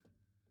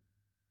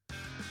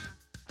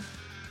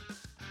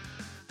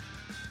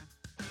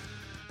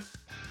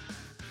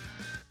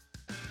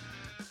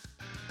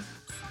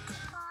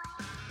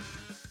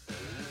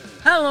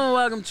Hello and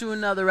welcome to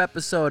another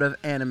episode of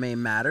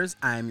Anime Matters.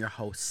 I am your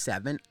host,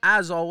 Seven.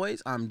 As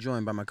always, I'm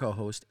joined by my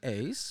co-host,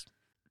 Ace.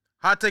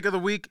 Hot take of the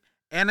week,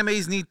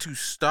 animes need to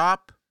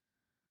stop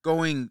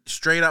going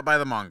straight up by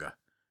the manga.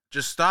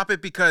 Just stop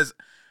it because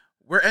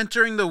we're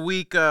entering the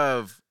week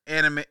of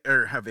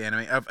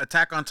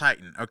Attack on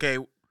Titan, okay?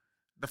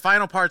 The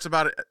final part's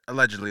about it,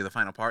 allegedly the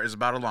final part is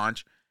about a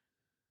launch.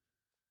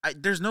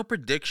 There's no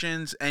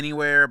predictions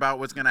anywhere about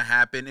what's going to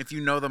happen. If you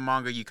know the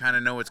manga, you kind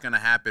of know what's going to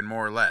happen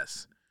more or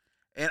less.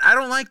 And I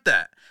don't like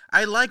that.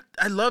 I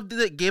loved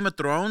the Game of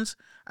Thrones.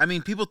 I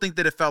mean, people think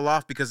that it fell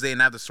off because they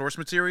didn't have the source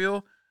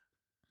material.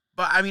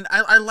 But I mean,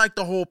 I like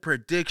the whole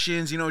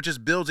predictions, it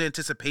just builds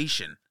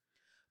anticipation.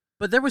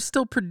 But there was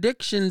still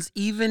predictions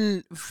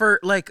even for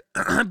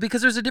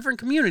because there's a different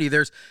community.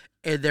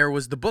 There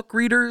was the book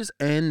readers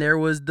and there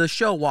was the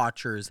show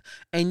watchers.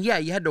 And yeah,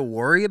 you had to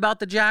worry about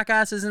the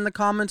jackasses in the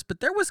comments,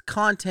 but there was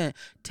content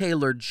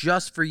tailored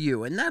just for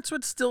you. And that's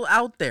what's still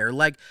out there.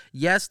 Like,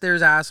 yes,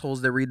 there's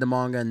assholes that read the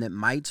manga and that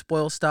might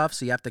spoil stuff,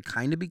 so you have to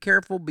kind of be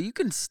careful, but you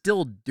can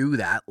still do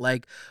that.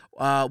 Like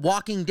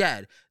Walking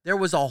Dead, there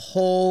was a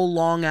whole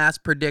long ass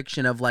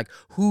prediction of like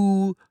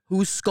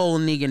who's Skull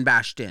Negan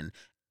bashed in.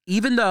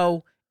 Even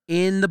though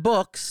in the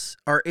books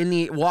or in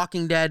the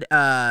Walking Dead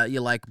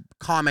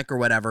comic or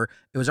whatever,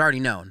 it was already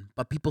known,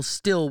 but people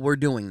still were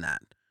doing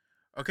that.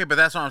 Okay, but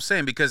that's what I'm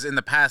saying, because in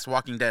the past,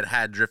 Walking Dead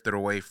had drifted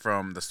away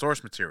from the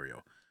source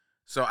material.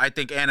 So I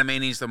think anime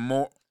needs to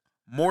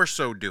more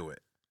so do it.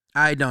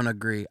 I don't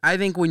agree. I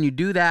think when you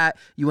do that,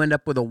 you end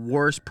up with a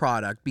worse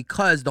product,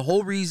 because the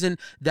whole reason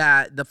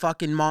that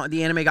the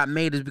anime got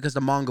made is because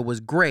the manga was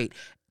great.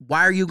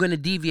 Why are you going to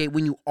deviate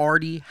when you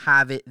already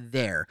have it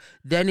there?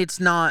 Then it's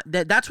not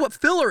that's what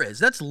filler is.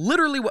 That's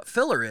literally what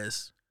filler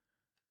is.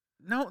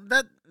 No,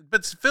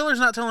 but filler's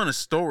not telling a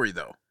story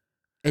though.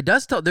 It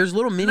does tell. There's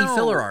little mini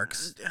filler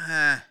arcs.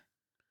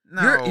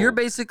 No. You're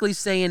basically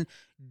saying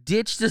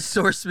ditch the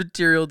source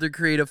material to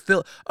create a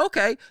filler.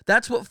 Okay,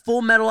 that's what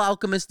Full Metal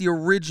Alchemist the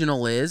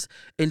original is.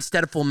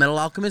 Instead of Full Metal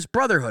Alchemist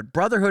Brotherhood.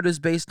 Brotherhood is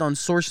based on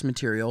source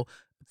material.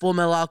 Full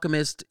Metal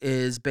Alchemist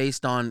is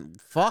based on,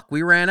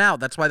 we ran out.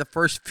 That's why the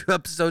first few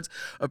episodes,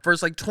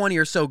 first 20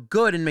 are so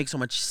good and make so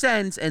much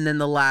sense, and then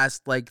the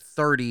last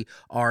 30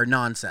 are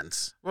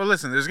nonsense. Well,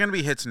 listen, there's going to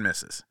be hits and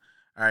misses.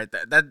 All right,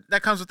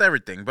 that comes with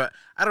everything, but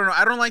I don't know.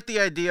 I don't like the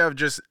idea of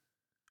just,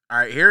 all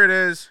right, here it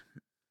is.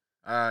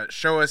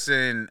 Show us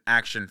an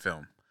action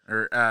film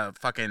or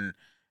fucking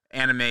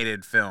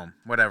animated film,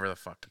 whatever the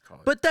fuck you call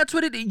it. But that's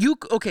what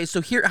okay, so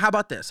here, how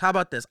about this?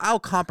 I'll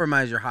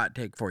compromise your hot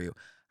take for you.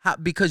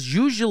 Because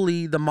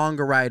usually the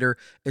manga writer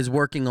is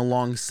working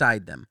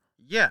alongside them.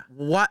 Yeah.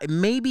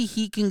 Maybe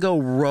he can go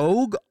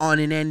rogue on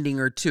an ending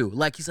or two.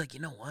 Like, he's like,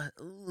 you know what?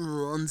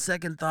 On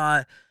second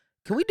thought,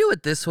 can we do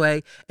it this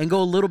way and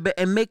go a little bit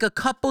and make a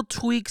couple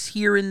tweaks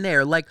here and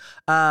there? Like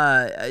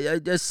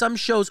some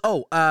shows.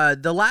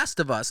 The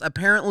Last of Us.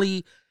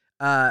 Apparently,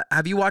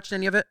 have you watched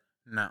any of it?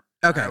 No.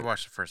 Okay. I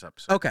watched the first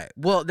episode. Okay.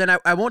 Well, then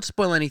I won't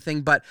spoil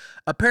anything, but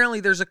apparently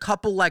there's a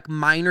couple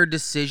minor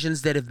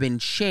decisions that have been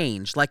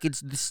changed. Like,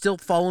 it's still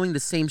following the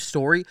same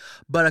story,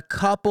 but a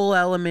couple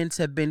elements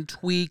have been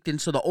tweaked,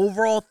 and so the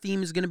overall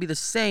theme is going to be the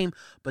same,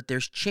 but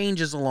there's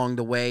changes along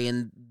the way,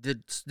 and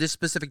this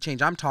specific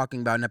change I'm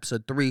talking about in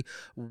episode 3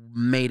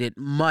 made it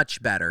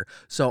much better.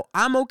 So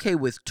I'm okay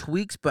with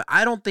tweaks, but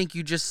I don't think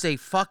you just say,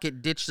 fuck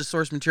it, ditch the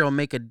source material and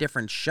make a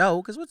different show,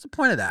 because what's the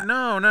point of that?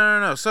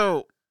 No.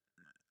 So,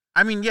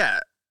 I mean,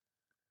 yeah,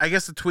 I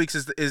guess the tweaks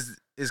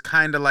is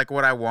kind of like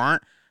what I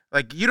want.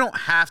 Like, you don't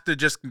have to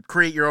just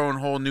create your own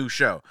whole new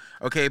show,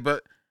 okay?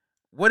 But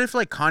what if,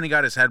 Connie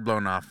got his head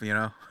blown off,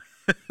 That'd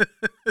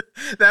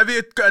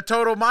be a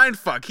total mind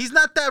fuck. He's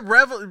not that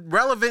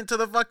relevant to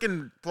the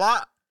fucking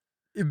plot.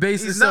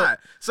 Basically, he's not.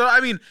 So, I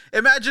mean,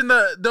 imagine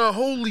the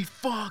holy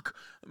fuck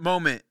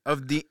moment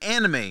of the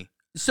anime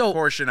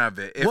portion of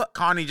it. If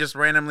Connie just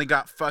randomly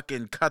got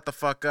fucking cut the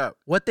fuck up.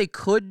 What they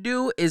could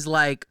do is,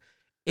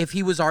 if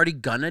he was already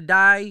gonna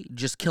die,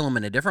 just kill him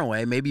in a different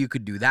way. Maybe you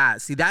could do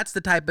that. See, that's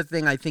the type of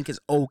thing I think is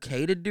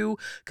okay to do,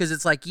 because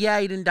it's he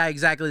didn't die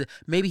exactly.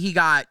 Maybe he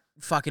got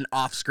fucking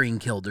off-screen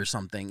killed or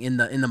something in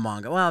the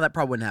manga. Well, that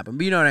probably wouldn't happen,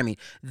 but you know what I mean.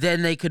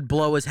 Then they could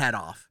blow his head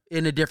off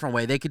in a different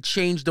way. They could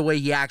change the way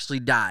he actually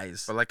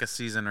dies. But a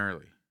season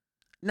early.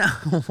 No,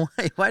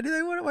 why do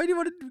you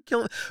want to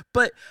kill him?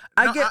 But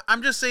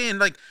I'm just saying,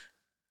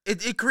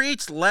 it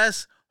creates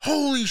less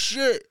holy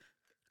shit.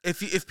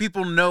 If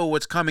people know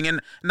what's coming in.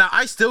 Now,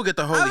 I still get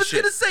the holy shit. I was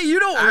going to say, you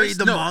don't read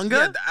the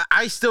manga. Yeah,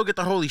 I still get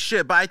the holy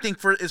shit, but I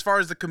think as far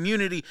as the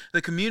community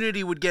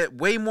would get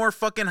way more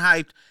fucking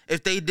hyped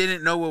if they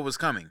didn't know what was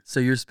coming. So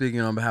you're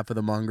speaking on behalf of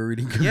the manga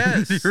reading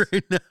community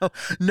right now?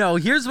 No,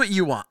 here's what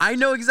you want. I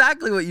know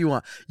exactly what you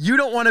want. You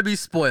don't want to be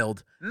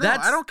spoiled. No,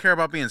 I don't care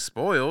about being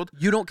spoiled.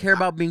 You don't care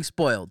about being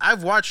spoiled.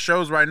 I've watched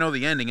shows where I know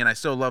the ending and I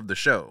still love the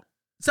show.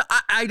 So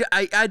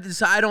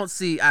I don't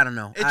see, I don't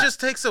know. It just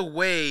takes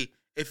away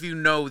if you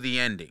know the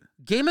ending.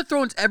 Game of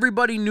Thrones,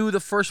 everybody knew the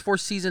first 4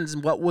 seasons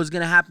and what was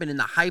going to happen, and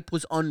the hype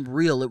was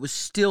unreal. It was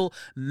still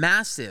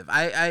massive.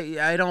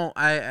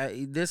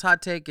 This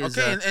hot take is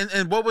Okay,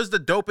 and what was the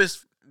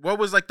dopest? What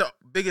was like the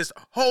biggest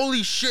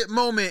holy shit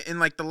moment in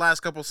like the last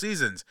couple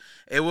seasons?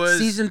 It was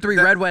season 3,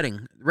 Red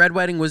Wedding. Red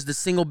Wedding was the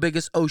single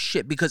biggest oh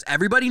shit, because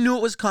everybody knew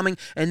it was coming,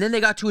 and then they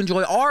got to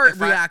enjoy our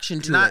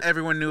reaction to it. Not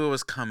everyone knew it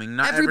was coming.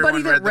 Not Everybody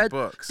everyone that read the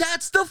books.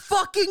 That's the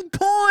fucking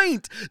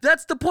point.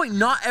 That's the point.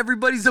 Not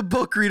everybody's a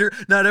book reader.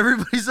 Not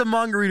everybody's a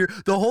manga reader.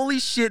 The holy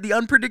shit, the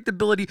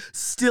unpredictability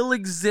still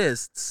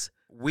exists.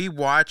 We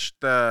watched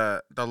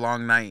the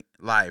Long Night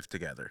live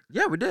together.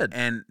 Yeah, we did.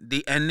 And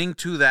the ending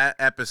to that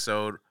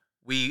episode,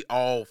 we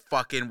all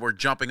fucking were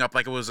jumping up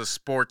like it was a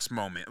sports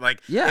moment.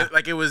 Like, yeah.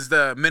 Like it was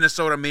the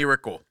Minnesota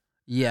Miracle.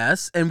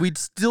 Yes, and we'd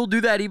still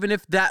do that even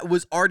if that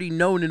was already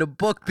known in a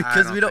book,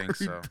 because we don't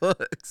read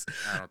books.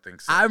 I don't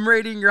think so. I'm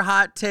rating your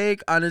hot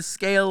take on a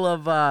scale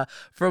of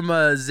from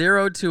a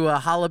 0 to a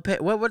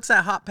jalapeno. What's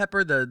that hot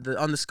pepper? The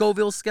on the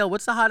Scoville scale,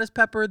 what's the hottest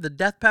pepper? The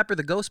death pepper,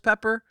 the ghost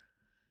pepper?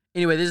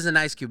 Anyway, this is an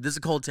ice cube. This is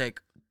a cold take.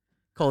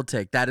 Cold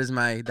take.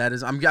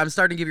 I'm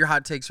starting to give your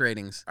hot takes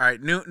ratings. All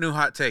right, new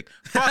hot take.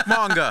 Fuck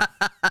manga.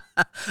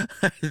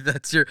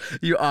 That's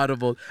you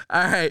audible.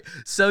 All right.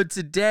 So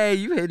today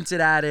you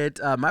hinted at it.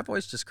 My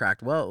voice just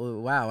cracked.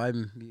 Well, wow,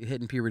 I'm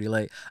hitting puberty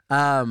late.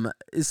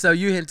 So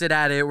you hinted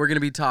at it. We're going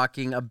to be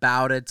talking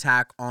about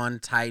Attack on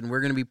Titan.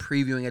 We're going to be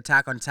previewing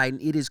Attack on Titan.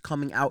 It is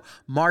coming out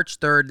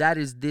March 3rd. That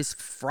is this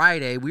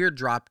Friday. Weird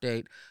drop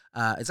date.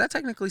 Is that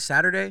technically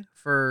Saturday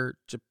for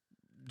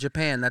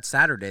Japan? That's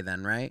Saturday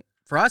then, right?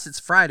 For us, it's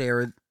Friday.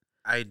 Or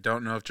I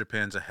don't know if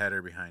Japan's ahead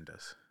or behind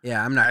us.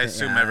 Yeah, I'm not. I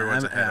assume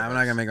everyone's ahead of us. I'm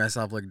not gonna make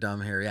myself look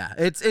dumb here. Yeah,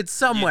 it's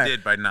somewhere. You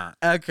did by not.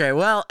 Okay,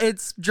 well,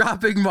 it's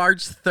dropping March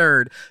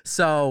 3rd,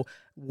 so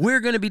we're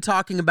going to be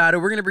talking about it.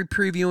 We're going to be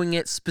previewing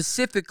it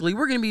specifically.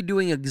 We're going to be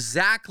doing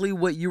exactly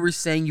what you were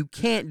saying you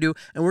can't do,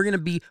 and we're going to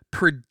be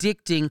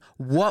predicting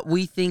what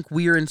we think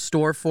we are in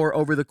store for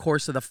over the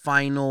course of the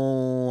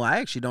final, I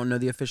actually don't know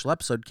the official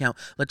episode count.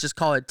 Let's just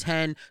call it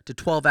 10 to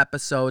 12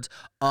 episodes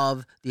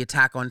of the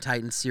Attack on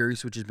Titan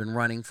series, which has been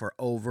running for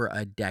over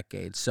a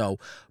decade. So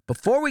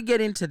before we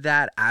get into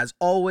that, as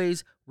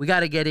always, we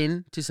got to get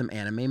into some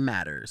Anime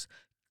Matters.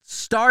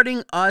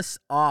 Starting us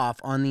off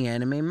on the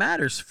Anime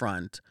Matters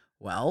front,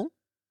 well,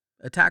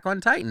 Attack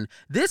on Titan.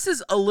 This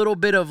is a little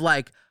bit of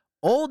like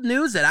old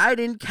news that I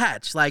didn't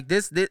catch. Like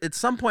this at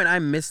some point I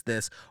missed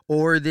this,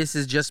 or this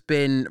has just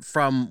been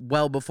from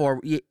well before.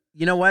 You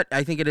know what?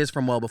 I think it is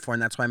from well before,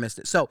 and that's why I missed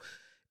it. So,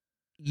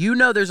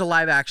 there's a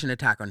live action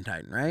Attack on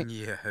Titan, right?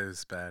 Yeah, it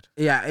was bad.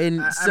 Yeah,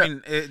 and I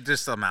mean, it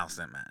just a mouse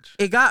didn't match.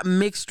 It got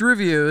mixed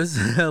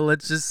reviews.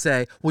 Let's just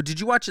say. Well, did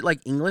you watch it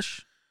like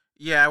English?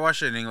 Yeah, I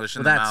watched it in English,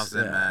 and the mouse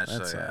didn't match.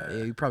 So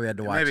yeah, you probably had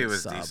to watch. Maybe it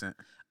was decent.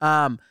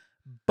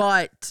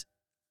 But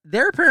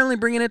they're apparently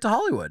bringing it to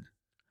Hollywood.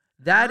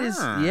 That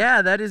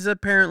is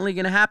apparently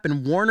going to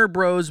happen. Warner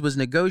Bros. Was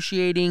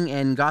negotiating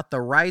and got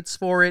the rights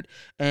for it,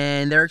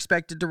 and they're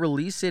expected to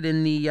release it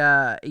in the,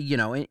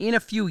 in a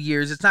few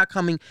years. It's not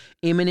coming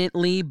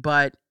imminently,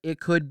 but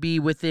it could be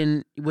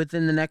within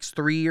the next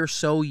 3 or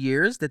so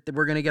years that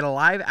we're going to get a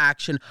live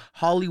action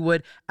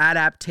Hollywood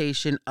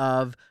adaptation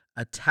of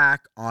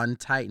Attack on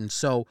Titan.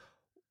 So,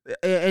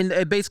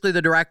 and basically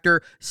the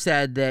director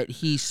said that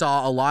he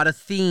saw a lot of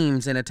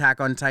themes in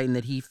Attack on Titan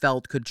that he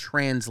felt could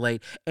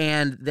translate,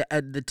 and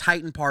the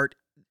Titan part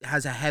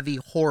has a heavy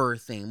horror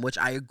theme, which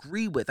I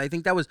agree with. I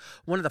think that was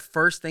one of the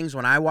first things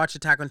when I watched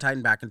Attack on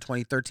Titan back in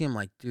 2013. I'm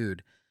like,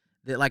 dude,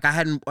 like I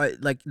hadn't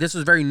this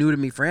was very new to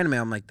me for anime.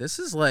 I'm like, this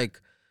is like,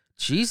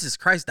 Jesus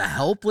Christ, the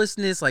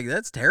helplessness, like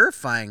that's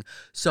terrifying.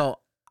 So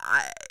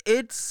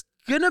it's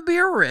gonna be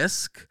a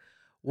risk.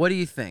 What do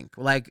you think?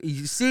 Like,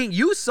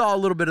 you saw a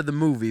little bit of the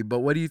movie, but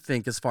what do you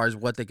think as far as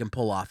what they can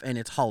pull off? And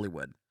it's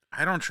Hollywood.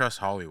 I don't trust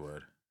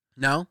Hollywood.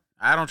 No?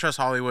 I don't trust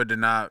Hollywood to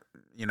not,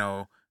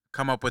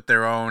 come up with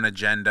their own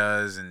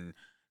agendas and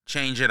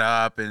change it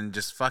up and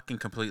just fucking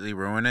completely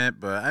ruin it.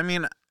 But I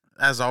mean,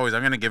 as always,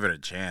 I'm gonna give it a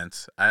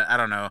chance. I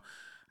don't know.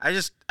 I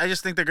just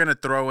think they're gonna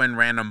throw in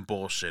random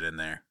bullshit in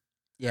there.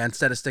 Yeah,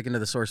 instead of sticking to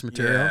the source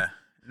material. Yeah.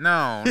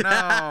 No,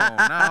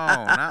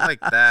 not like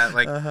that.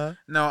 Like,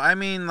 no, I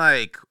mean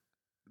like,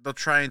 they'll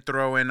try and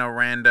throw in a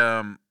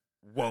random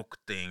woke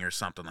thing or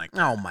something like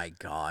that. Oh my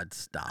God,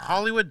 stop.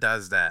 Hollywood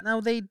does that.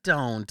 No, they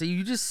don't.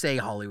 You just say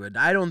Hollywood.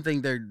 I don't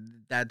think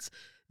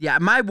yeah,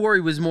 my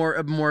worry was more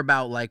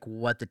about like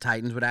what the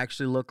Titans would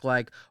actually look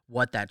like,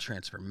 what that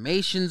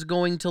transformation's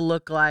going to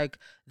look like.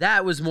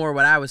 That was more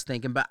what I was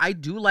thinking, but I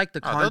do like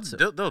the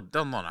concept.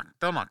 They'll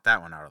knock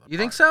that one out of the park. You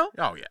think so?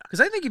 Oh yeah. Because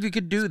I think if you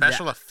could do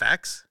special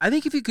effects, I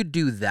think if you could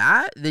do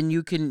that, then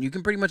you can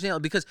pretty much nail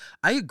it. Because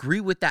I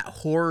agree with that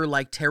horror,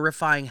 like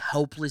terrifying,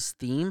 helpless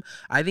theme.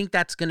 I think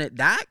that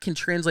can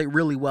translate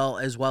really well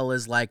as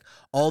like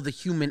all the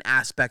human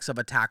aspects of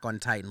Attack on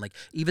Titan, like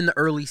even the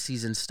early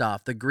season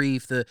stuff, the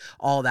grief,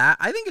 all that.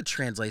 I think it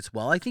translates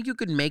well. I think you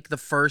could make the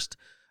first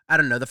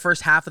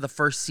half of the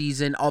first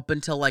season up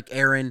until like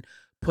Eren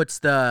puts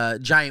the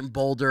giant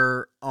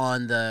boulder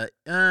on the.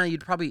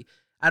 You'd probably.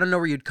 I don't know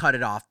where you'd cut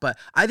it off, but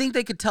I think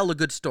they could tell a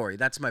good story.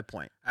 That's my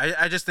point.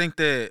 I just think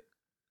that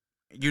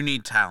you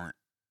need talent.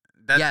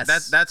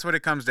 Yes. That's what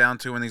it comes down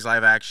to in these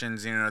live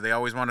actions. You know, they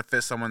always want to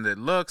fit someone that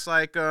looks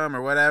like them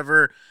or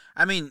whatever.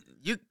 I mean,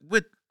 you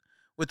with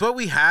what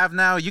we have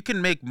now, you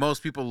can make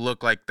most people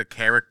look like the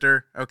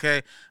character,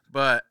 okay?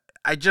 But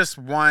I just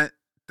want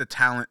the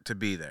talent to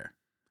be there.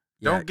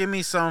 Yeah. Don't give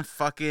me some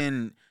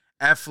fucking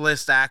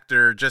F-list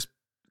actor just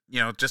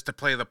to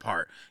play the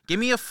part. Give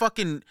me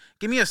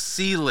a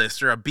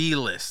C-list or a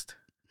B-list.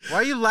 Why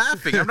are you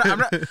laughing? I'm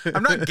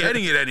not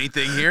getting at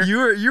anything here. You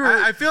were.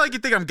 I feel like you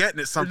think I'm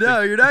getting at something.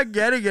 No, you're not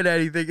getting at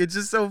anything. It's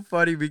just so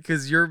funny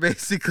because you're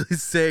basically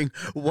saying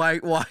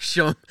whitewash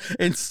them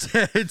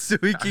instead, so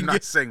we can I'm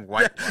not saying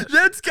whitewash.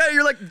 That's kind of,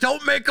 you're like,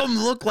 don't make them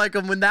look like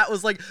them, when that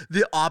was like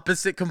the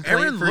opposite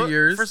complaint for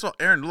years. First of all,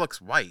 Aaron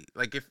looks white.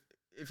 Like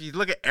if you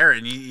look at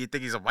Aaron, you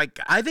think he's a white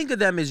guy. I think of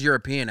them as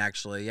European,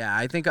 actually.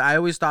 Yeah, I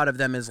always thought of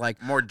them as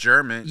like more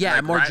German. Yeah,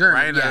 like more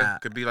German. Reiner yeah,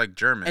 could be like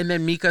German. And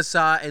then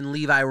Mikasa and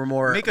Levi were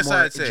more I'd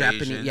say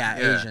Japanese. Asian.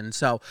 Yeah, Asian.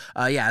 So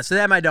so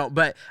them I don't.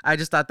 But I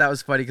just thought that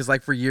was funny because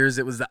like for years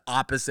it was the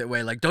opposite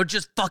way. Like, don't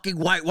just fucking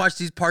whitewash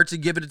these parts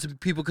and give it to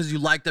people because you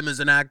like them as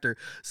an actor.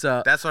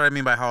 So that's what I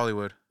mean by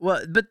Hollywood.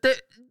 Well, but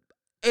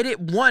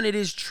it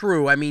is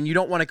true. I mean, you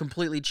don't want to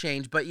completely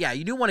change, but yeah,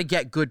 you do want to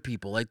get good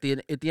people. Like at the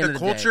end of the day, the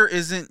culture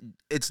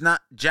it's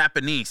not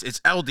Japanese. It's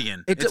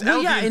Eldian. It's well,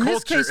 Eldian yeah. In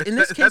culture.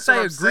 this case,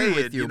 I agree saying,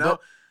 with you. You know?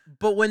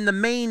 But when the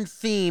main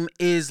theme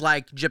is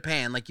like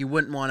Japan, like you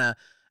wouldn't want to.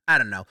 I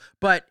don't know.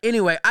 But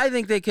anyway, I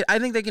think they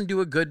can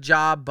do a good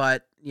job.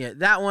 But yeah,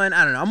 that one,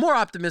 I don't know. I'm more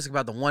optimistic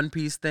about the One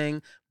Piece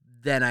thing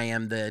than I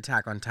am the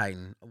Attack on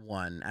Titan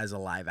one as a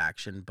live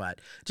action.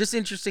 But just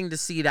interesting to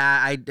see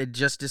that. I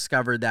just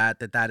discovered that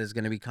is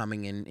going to be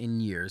coming in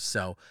years.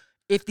 So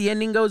if the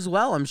ending goes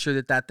well, I'm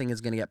sure that thing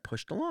is going to get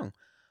pushed along.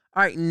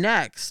 All right,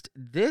 next.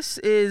 This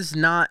is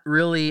not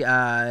really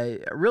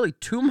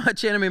too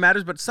much Anime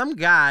Matters, but some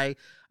guy,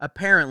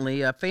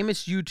 apparently a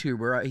famous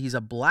YouTuber, he's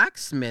a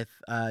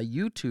blacksmith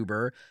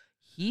YouTuber,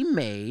 he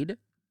made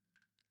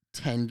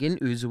Tengen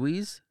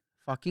Uzui's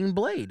fucking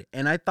blade.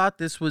 And I thought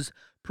this was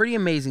pretty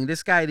amazing.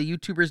 This guy, the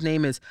YouTuber's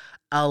name is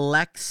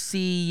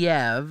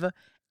Alexiev,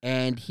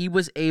 and he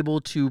was able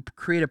to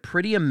create a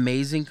pretty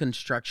amazing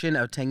construction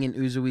of Tengen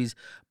Uzui's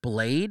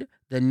blade.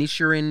 The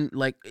Nichiren,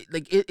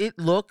 it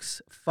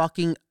looks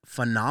fucking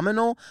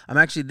phenomenal.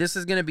 This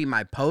is going to be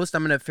my post.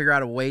 I'm going to figure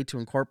out a way to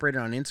incorporate it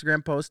on an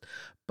Instagram post.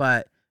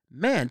 But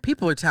man,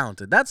 people are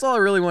talented. That's all I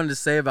really wanted to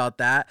say about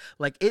that.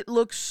 Like, it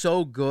looks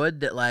so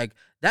good that, like,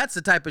 that's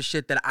the type of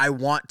shit that I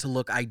want to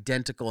look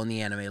identical in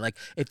the anime. Like,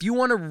 if you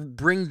want to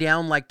bring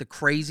down, like, the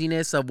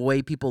craziness of the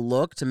way people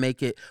look to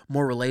make it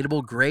more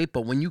relatable, great.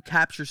 But when you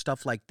capture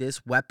stuff like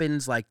this,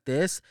 weapons like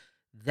this,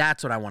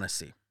 that's what I want to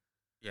see.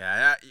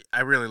 Yeah,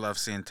 I really love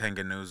seeing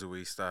Tengen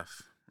Uzui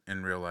stuff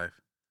in real life.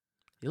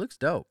 He looks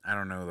dope. I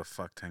don't know who the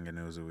fuck Tengen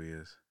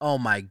Uzui is. Oh,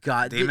 my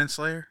God. Demon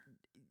Slayer?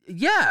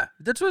 Yeah,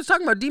 that's what I was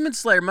talking about. Demon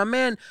Slayer, my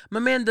man,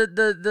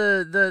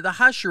 the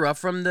Hashira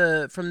from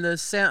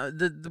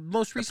the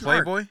most recent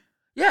Playboy. arc.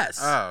 Yes.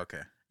 Oh,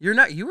 okay.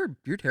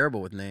 You're terrible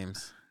with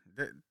names.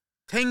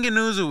 Tengen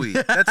Uzui.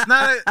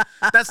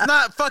 That's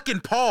not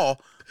fucking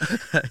Paul.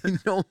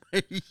 No,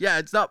 yeah,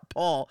 it's not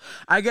Paul.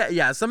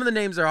 Some of the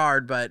names are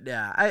hard, but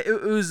yeah,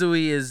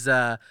 Uzui's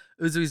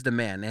the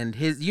man, and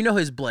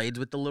his blades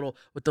with the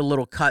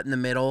little cut in the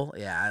middle.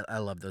 Yeah, I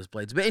love those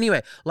blades. But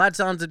anyway, a lot of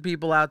talented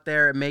people out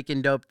there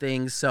making dope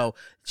things, so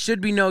should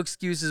be no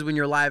excuses when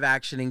you're live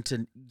actioning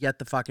to get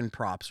the fucking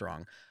props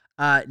wrong.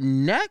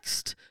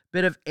 Next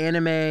bit of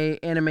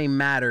anime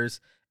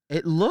matters.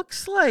 It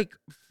looks like,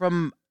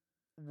 from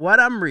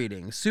what I'm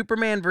reading,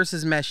 Superman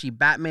versus Meshi,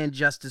 Batman,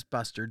 Justice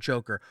Buster,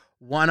 Joker,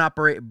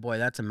 boy,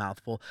 that's a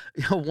mouthful.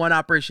 One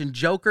Operation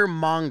Joker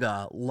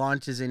manga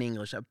launches in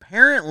English.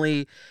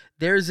 Apparently,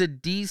 there's a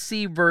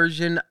DC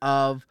version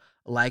of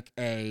like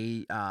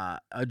a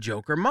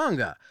Joker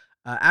manga.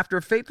 After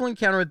a fateful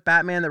encounter with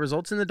Batman that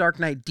results in the Dark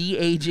Knight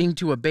de-aging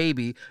to a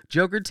baby,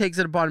 Joker takes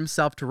it upon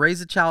himself to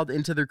raise a child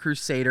into the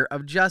Crusader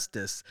of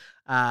Justice.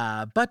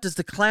 But does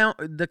the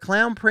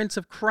clown prince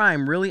of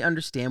crime really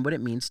understand what it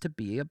means to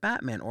be a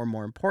Batman, or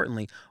more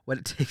importantly, what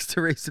it takes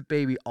to raise a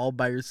baby all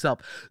by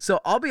yourself?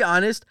 So I'll be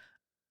honest,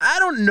 I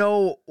don't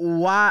know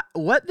what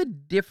the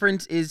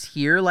difference is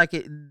here. Like,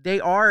 they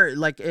are,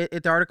 like,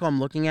 at the article I'm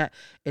looking at,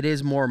 it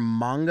is more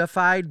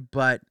manga-fied,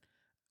 but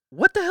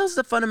what the hell's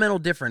the fundamental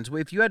difference?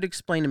 If you had to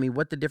explain to me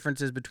what the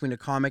difference is between a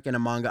comic and a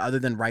manga other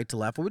than right to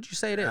left, what would you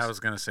say it is? I was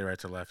going to say right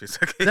to left. It's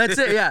okay. That's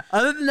it, yeah.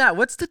 Other than that,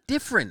 what's the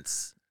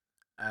difference?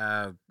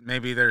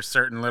 Maybe there's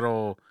certain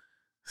little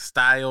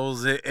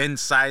styles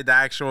inside the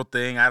actual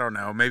thing. I don't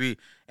know. Maybe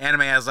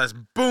anime has less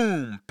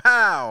boom,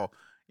 pow,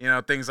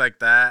 things like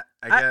that.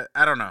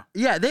 I don't know.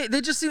 Yeah,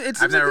 they just seem. It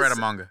seems I've never like read a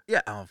manga.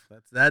 Yeah,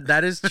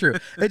 that is true.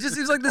 It just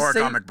seems like the Or a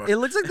same. comic book. It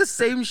looks like the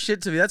same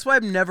shit to me. That's why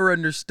I've never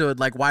understood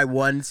like why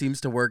one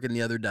seems to work and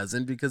the other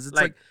doesn't, because it's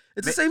like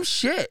it's the same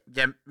shit.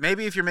 Yeah,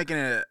 maybe if you're making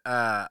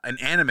an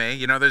anime,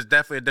 you know, there's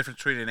definitely a difference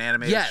between an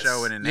animated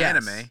show and an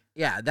anime.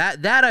 Yeah,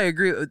 that I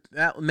agree with.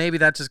 Maybe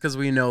that's just because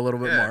we know a little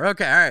bit more.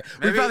 Okay, all right.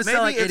 Maybe, we probably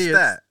sound like it's idiots.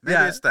 that.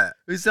 Maybe it's that.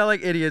 We sound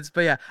like idiots,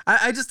 but yeah,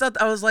 I just thought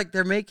I was like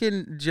they're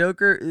making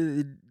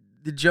Joker.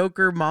 The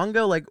Joker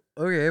manga, like,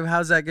 okay,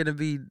 how's that going to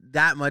be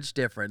that much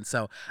different?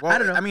 So, well, I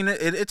don't know. I mean,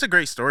 it's a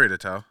great story to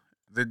tell.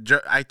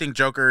 I think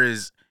Joker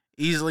is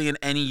easily in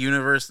any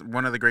universe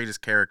one of the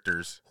greatest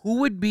characters. Who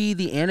would be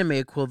the anime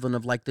equivalent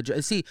of like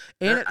the see?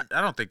 I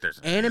don't think there's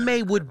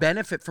anime would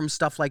benefit from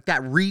stuff like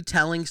that,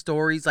 retelling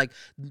stories. Like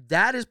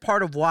that is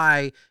part of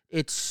why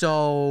it's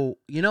so.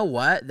 You know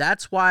what?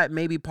 That's why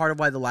maybe part of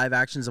why the live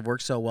actions have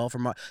worked so well.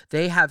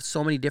 They have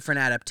so many different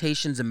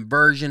adaptations and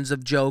versions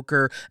of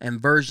Joker and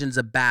versions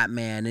of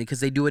Batman, because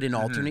they do it in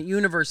alternate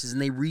universes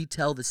and they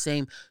retell the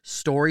same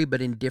story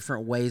but in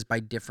different ways by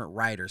different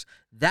writers.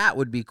 That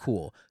would be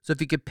cool. So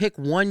if you could pick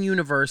one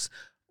universe,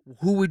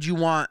 who would you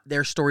want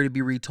their story to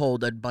be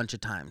retold a bunch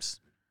of times?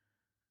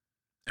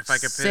 If I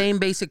could same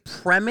basic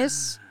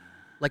premise,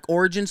 like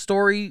origin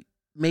story,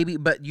 maybe,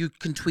 but you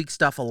can tweak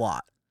stuff a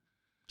lot,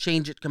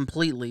 change it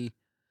completely.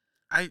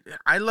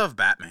 I love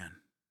Batman.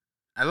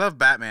 I love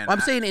Batman. Well,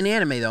 I'm saying in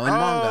anime though, in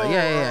manga,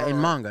 yeah, in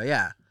manga,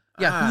 yeah.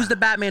 Who's the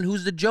Batman?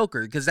 Who's the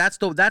Joker? Because that's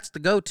the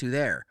go-to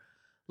there.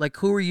 Like,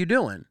 who are you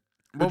doing?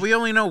 Well, we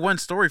only know one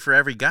story for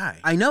every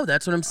guy. I know,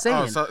 that's what I'm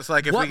saying. So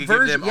like if we could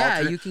give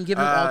them you can give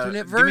them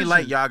alternate versions. Give me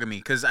Light Yagami,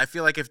 because I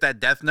feel like if that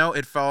Death Note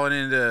had fallen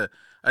into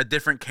a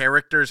different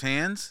character's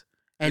hands,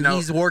 and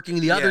he's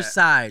working the other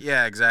side.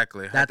 Yeah,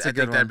 exactly. I think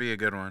that'd be a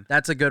good one.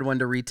 That's a good one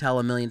to retell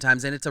a million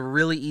times, and it's a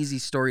really easy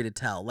story to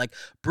tell. Like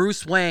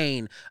Bruce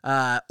Wayne,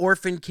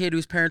 orphan kid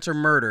whose parents are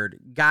murdered,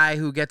 guy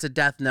who gets a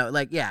death note.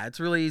 Like, yeah,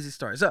 it's a really easy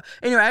story. So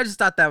anyway, I just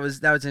thought that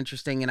was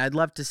interesting, and I'd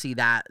love to see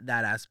that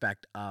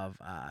aspect of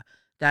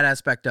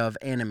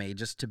anime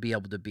just to be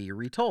able to be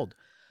retold.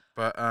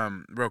 But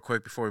real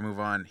quick before we move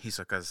on,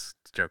 Hisoka's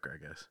Joker,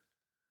 I guess.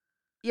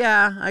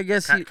 Yeah, I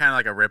guess kind of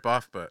like a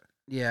ripoff, but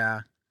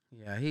yeah,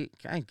 I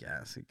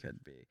guess he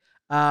could be.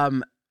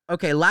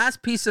 Okay,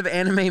 last piece of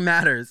anime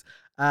matters.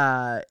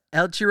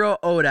 Elchiro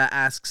Oda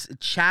asks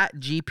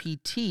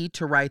ChatGPT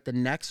to write the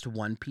next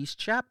One Piece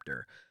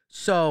chapter.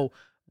 So,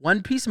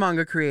 One Piece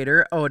manga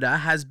creator Oda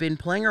has been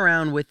playing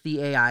around with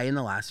the AI in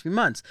the last few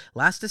months.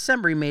 Last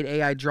December, he made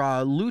AI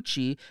draw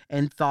Lucci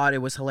and thought it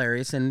was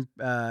hilarious, and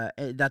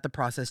that the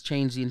process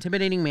changed the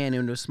intimidating man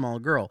into a small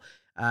girl.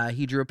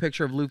 He drew a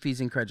picture of Luffy's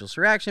incredulous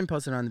reaction,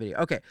 posted on the video.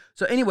 Okay,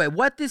 so anyway,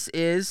 what this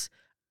is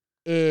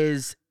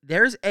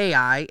there's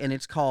AI, and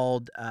it's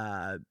called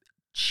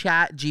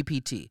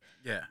ChatGPT.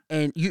 Yeah.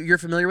 And you're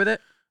familiar with it?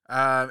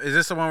 Is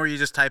this the one where you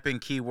just type in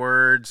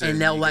keywords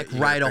and they'll like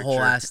write a whole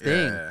ass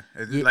thing?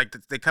 Yeah. Like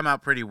they come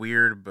out pretty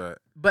weird,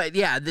 but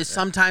yeah,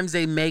 sometimes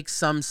they make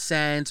some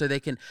sense, or they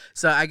can.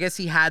 So I guess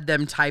he had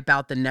them type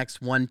out the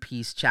next One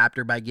Piece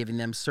chapter by giving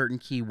them certain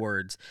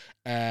keywords,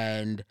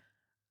 and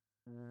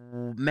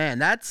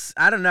man,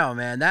 I don't know,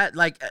 man. That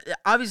like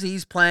obviously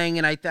he's playing,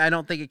 and I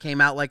don't think it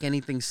came out like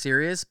anything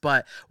serious.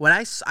 But when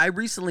I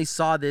recently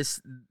saw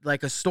this,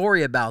 like a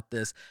story about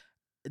this.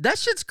 That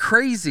shit's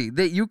crazy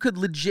that you could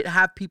legit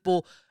have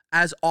people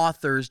as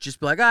authors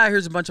just be like,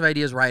 here's a bunch of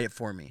ideas, write it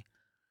for me.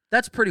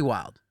 That's pretty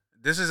wild.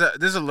 This is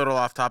a little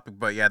off topic,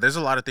 but yeah, there's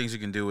a lot of things you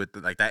can do with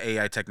like that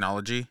AI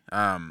technology.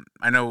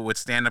 I know with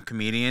stand-up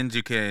comedians,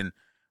 you can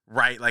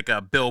write like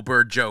a Bill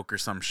Burr joke or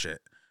some shit.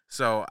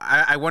 So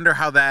I wonder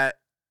how that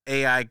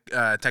AI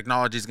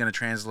technology is going to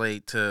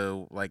translate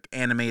to like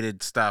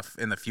animated stuff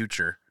in the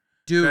future.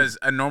 Dude, because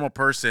a normal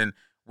person,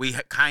 we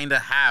kind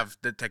of have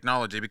the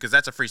technology because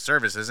that's a free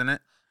service, isn't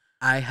it?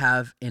 I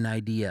have an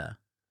idea.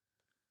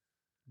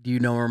 Do you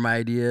know where my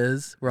idea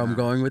is? Where I'm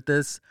going with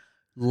this?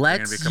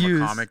 Let's become a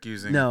comic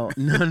using no.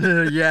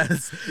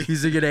 Yes,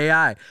 using an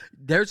AI.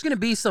 There's going to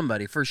be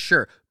somebody for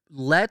sure.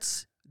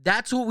 That's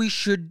what we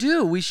should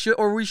do. We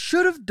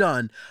should have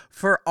done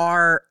for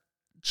our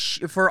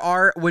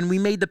when we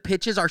made the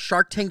pitches, our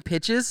Shark Tank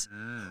pitches.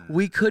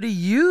 We could have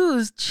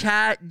used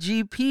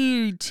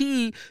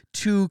ChatGPT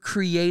to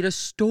create a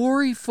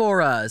story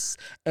for us.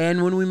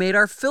 And when we made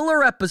our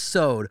filler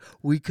episode,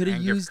 we could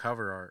have used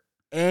cover art.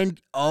 And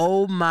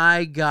oh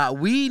my God,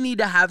 we need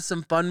to have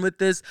some fun with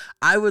this.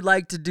 I would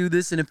like to do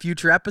this in a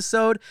future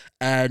episode.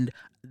 And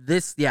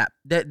this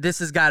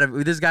has got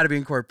to be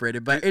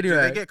incorporated. But anyway,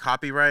 do they get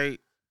copyright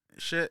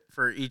shit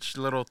for each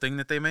little thing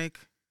that they make?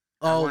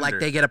 Oh, like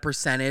they get a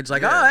percentage.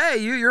 Like, oh, hey,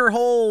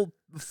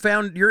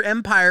 your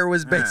empire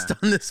was based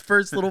on this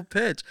first little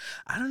pitch.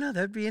 I don't know.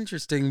 That'd be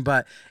interesting.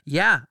 But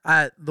yeah,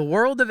 the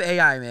world of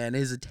AI, man,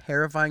 is a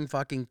terrifying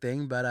fucking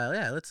thing. But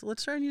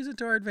let's try and use it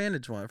to our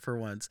advantage for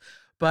once.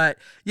 But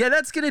yeah,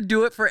 that's gonna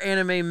do it for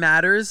Anime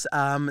Matters.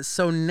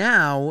 So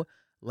now,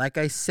 like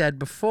I said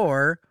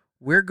before,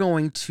 we're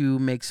going to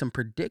make some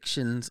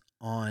predictions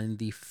on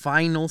the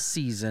final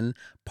season,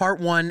 part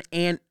 1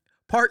 and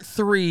Part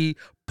 3,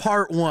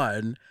 Part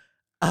 1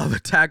 of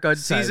Attack on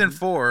Titan. Season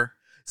 4.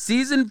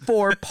 Season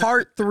 4,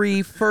 Part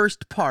 3,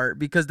 first part,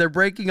 because they're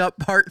breaking up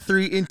Part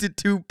 3 into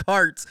 2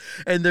 parts,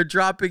 and they're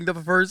dropping the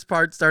first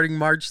part starting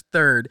March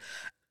 3rd.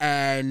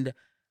 And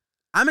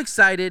I'm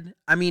excited.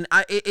 I mean,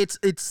 I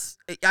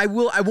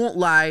won't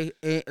lie.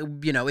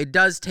 It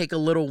does take a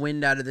little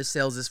wind out of the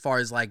sails as far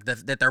as like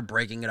that they're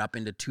breaking it up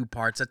into 2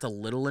 parts. That's a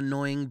little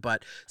annoying,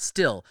 but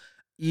still.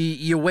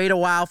 You wait a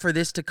while for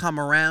this to come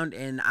around,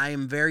 and I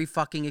am very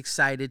fucking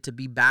excited to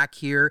be back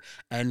here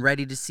and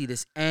ready to see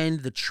this end.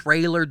 The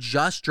trailer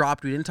just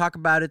dropped. We didn't talk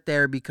about it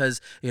there because,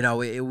 we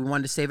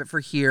wanted to save it for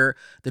here.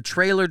 The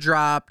trailer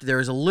dropped. There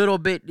was a little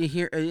bit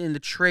here in the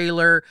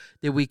trailer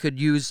that we could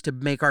use to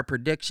make our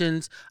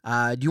predictions.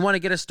 Do you want to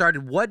get us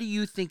started? What do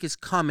you think is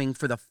coming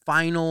for the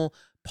final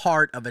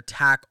part of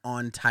Attack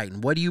on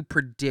Titan? What do you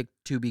predict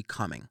to be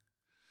coming?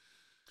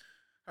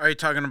 Are you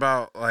talking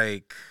about,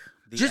 like...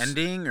 The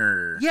ending,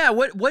 or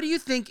what do you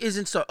think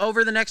isn't so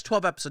over the next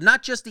 12 episodes?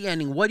 Not just the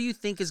ending. What do you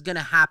think is going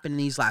to happen in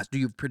these last? Do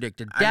you predict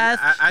a death?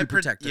 Do you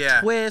predict a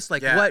twist?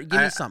 Like what? Give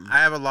me something. I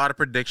have a lot of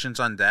predictions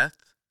on death.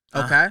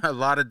 Okay, a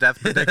lot of death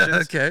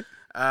predictions. Okay.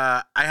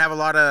 I have a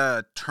lot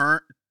of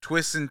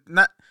twists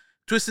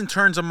and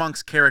turns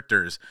amongst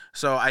characters.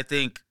 So I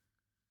think,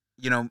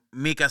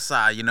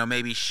 Mikasa,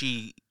 maybe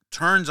she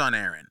turns on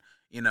Eren.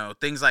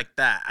 Things like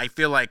that. I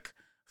feel like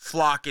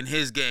Flock and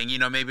his gang,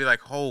 maybe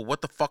like, oh,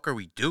 what the fuck are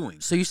we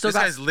doing? So you still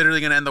this guy's literally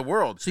gonna end the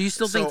world. So you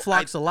still think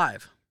Flock's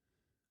alive?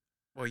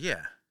 Well,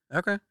 yeah.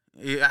 Okay.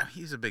 Yeah,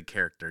 he's a big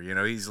character.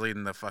 He's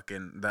leading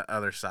the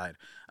other side.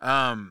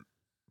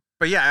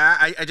 But yeah,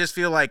 I just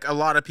feel like a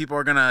lot of people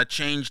are gonna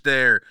change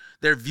their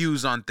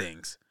views on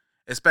things,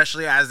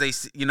 especially as they,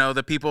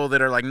 the people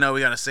that are like, no, we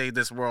gotta save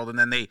this world, and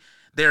then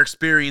they're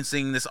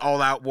experiencing this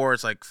all-out war.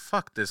 It's like,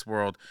 fuck this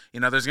world.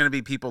 There's gonna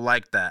be people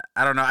like that.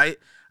 I don't know.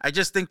 I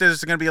just think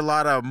there's going to be a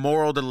lot of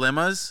moral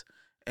dilemmas,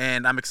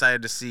 and I'm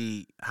excited to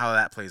see how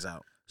that plays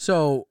out.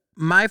 So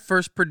my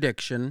first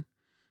prediction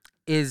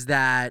is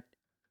that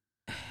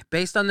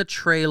based on the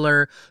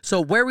trailer, so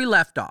where we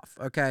left off,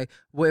 okay,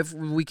 if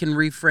we can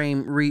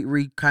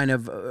reframe, kind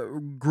of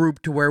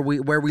group to where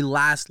we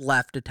last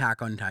left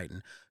Attack on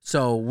Titan.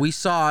 So we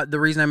saw, the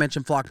reason I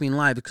mentioned Flock being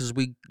live because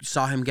we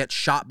saw him get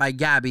shot by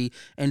Gabby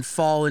and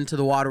fall into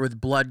the water with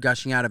blood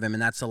gushing out of him,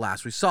 and that's the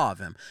last we saw of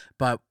him.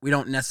 But we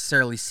don't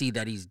necessarily see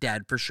that he's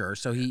dead for sure.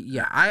 So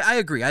I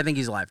agree. I think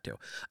he's alive too.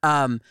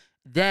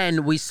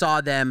 Then we saw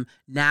them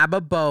nab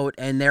a boat,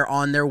 and they're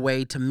on their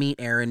way to meet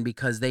Eren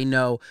because they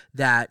know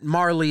that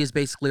Marley is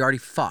basically already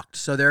fucked.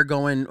 So they're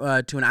going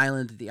to an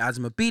island that the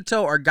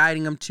Azumabito are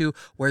guiding them to,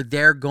 where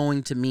they're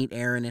going to meet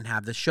Eren and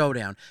have the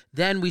showdown.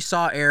 Then we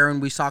saw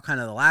Eren. We saw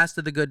kind of the last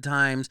of the good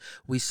times.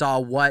 We saw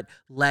what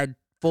led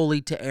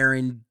fully to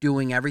Eren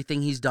doing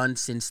everything he's done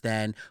since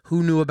then,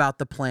 who knew about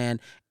the plan,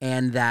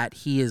 and that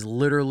he is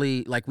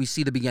literally, like, we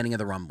see the beginning of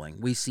the rumbling.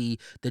 We see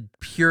the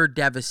pure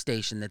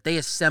devastation that they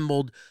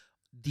assembled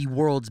the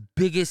world's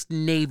biggest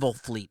naval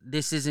fleet.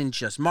 This isn't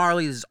just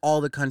Marley, this is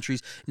all the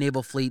country's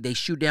naval fleet. They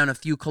shoot down a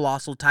few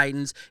colossal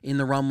titans in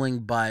the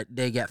rumbling, but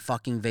they get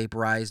fucking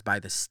vaporized by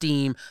the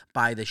steam,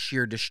 by the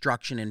sheer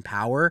destruction and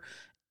power.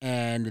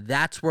 And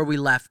that's where we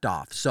left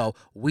off. So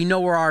we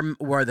know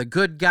where the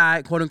good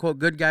guy, quote unquote,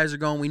 good guys are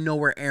going. We know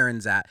where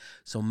Eren's at.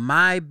 So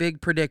my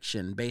big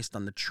prediction, based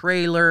on the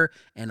trailer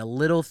and a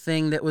little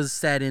thing that was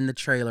said in the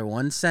trailer,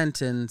 one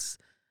sentence,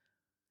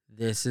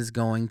 this is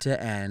going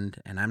to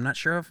end, and I'm not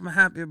sure if I'm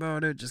happy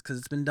about it just because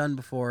it's been done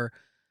before.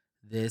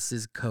 This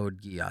is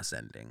Code Geass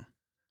ending.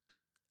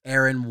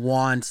 Eren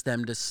wants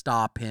them to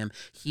stop him.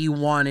 He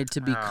wanted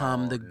to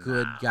become the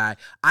good guy.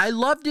 I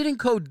loved it in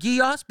Code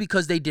Geass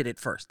because they did it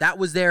first. That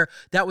was their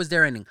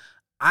ending.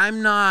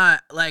 I'm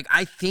not, like,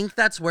 I think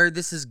that's where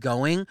this is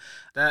going.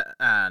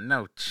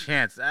 No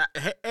chance.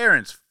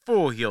 Eren's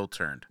full heel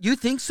turned. You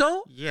think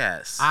so?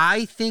 Yes.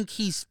 I think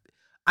he's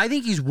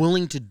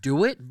willing to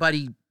do it, but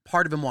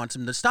part of him wants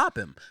him to stop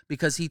him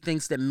because he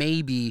thinks that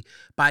maybe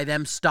by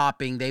them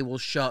stopping, it'll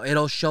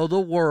show the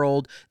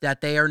world that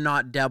they are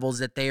not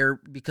devils,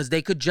 because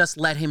they could just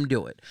let him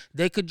do it.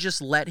 They could just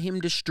let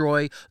him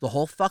destroy the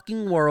whole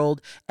fucking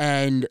world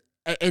and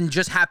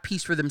just have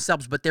peace for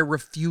themselves, but they're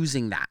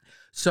refusing that.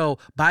 So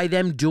by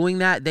them doing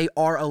that, they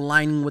are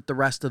aligning with the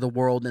rest of the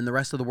world, and the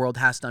rest of the world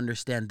has to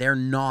understand they're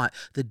not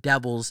the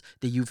devils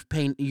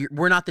that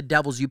we're not the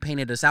devils you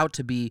painted us out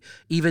to be,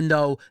 even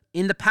though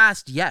in the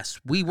past,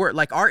 yes, we were,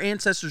 like, our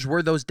ancestors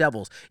were those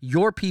devils.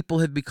 Your people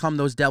have become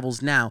those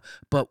devils now,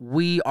 but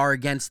we are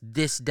against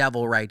this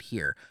devil right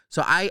here.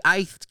 So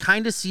I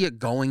kind of see it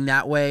going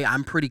that way.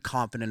 I'm pretty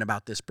confident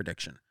about this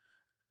prediction.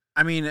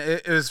 I mean,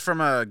 it was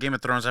from a Game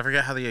of Thrones. I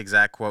forget how the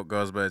exact quote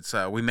goes, but it's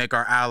we make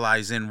our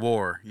allies in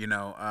war,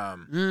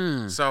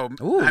 So,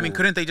 Ooh. I mean,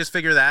 couldn't they just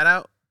figure that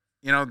out?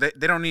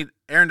 They don't need,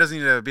 Eren doesn't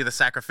need to be the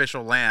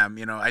sacrificial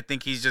lamb. I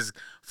think he's just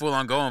full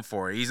on going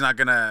for it. He's not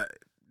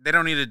they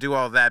don't need to do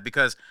all that,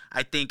 because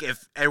I think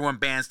if everyone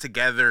bands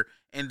together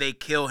and they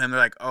kill him, they're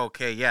like,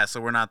 okay, yeah,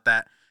 so we're not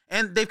that.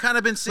 And they've kind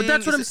of been seeing. But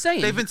that's what I'm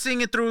saying. They've been seeing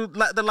it through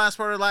the last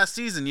part of last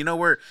season. You know,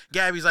 where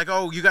Gabby's like,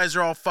 "Oh, you guys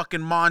are all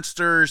fucking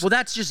monsters." Well,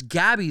 that's just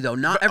Gabby though,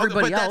 not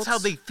everybody else. But that's how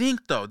they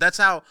think, though. That's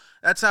how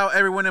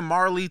everyone in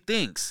Marley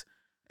thinks.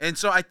 And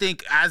so I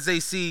think as they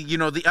see, you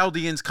know, the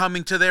Eldians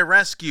coming to their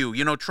rescue,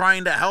 you know,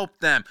 trying to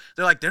help them,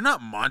 they're like, they're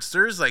not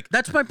monsters. Like,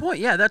 that's my point.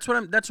 Yeah, that's what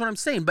I'm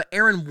saying. But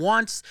Eren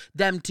wants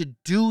them to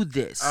do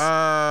this.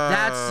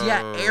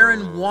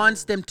 Eren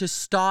wants them to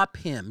stop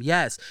him.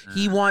 Yes,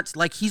 he wants,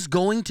 like, he's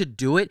going to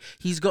do it.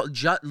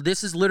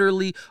 This is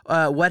literally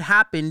what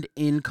happened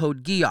in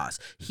Code Geass.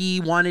 He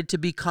wanted to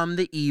become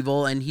the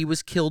evil, and he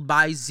was killed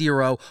by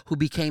Zero, who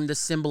became the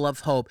symbol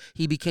of hope.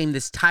 He became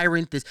this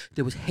tyrant,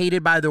 that was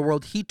hated by the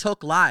world. He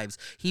took lives.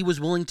 He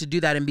was willing to do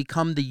that and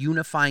become the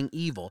unifying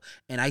evil.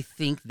 And I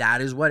think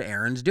that is what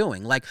Eren's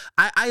doing. Like,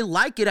 I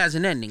like it as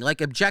an ending.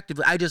 Like,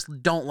 objectively, I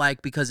just don't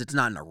like because it's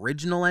not an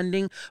original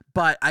ending,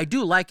 but I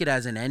do like it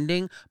as an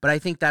ending. But I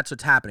think that's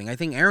what's happening. I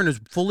think Eren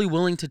is fully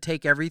willing to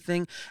take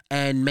everything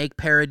and make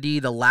Paradis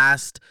the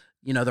last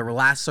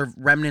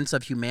remnants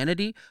of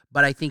humanity,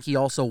 but I think he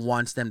also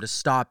wants them to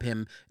stop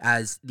him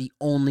as the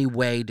only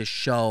way to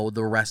show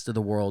the rest of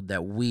the world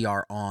that we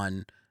are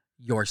on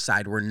your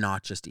side. We're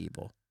not just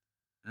evil.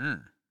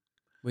 What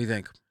do you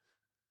think?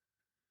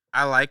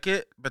 I like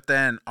it, but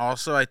then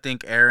also I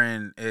think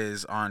Eren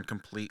is on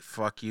complete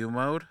fuck you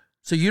mode.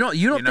 So you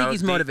don't think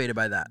he's motivated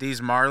by that? These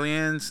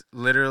Marlians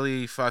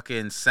literally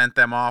fucking sent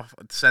them all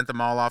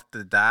off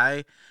to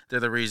die. They're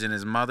the reason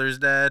his mother's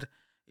dead.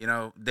 You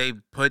know, they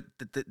put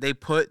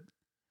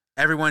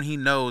everyone he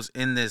knows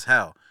in this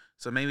hell.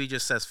 So maybe he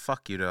just says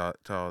fuck you to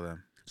all of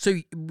them.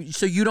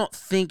 So you don't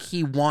think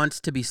he wants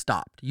to be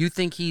stopped? You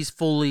think he's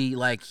fully,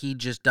 like, he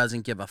just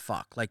doesn't give a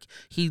fuck? Like,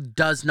 he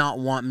does not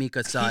want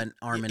Mikasa and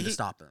Armin to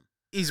stop him?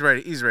 He's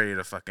ready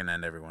to fucking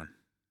end everyone.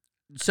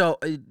 So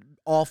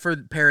all for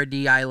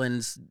Paradis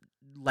Island's,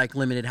 like,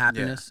 limited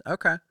happiness? Yeah.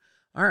 Okay.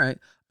 All right.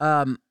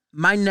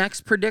 My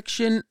next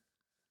prediction,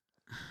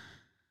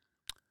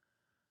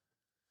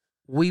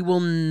 we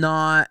will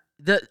lose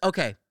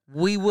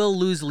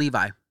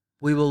Levi.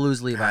 We will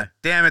lose Levi. God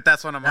damn it,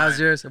 that's one of mine. That was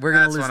yours. We're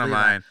going to lose Levi. That's one of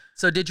mine.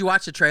 So did you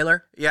watch the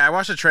trailer? Yeah, I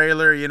watched the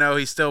trailer. You know,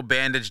 he's still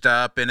bandaged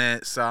up in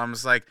it. So I'm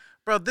just like,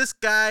 bro, this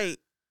guy,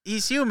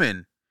 he's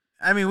human.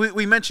 I mean,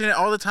 we mention it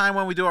all the time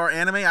when we do our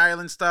Anime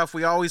Island stuff.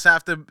 We always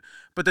have to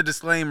put the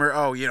disclaimer,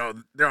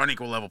 they're on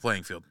equal level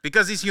playing field.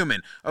 Because he's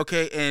human.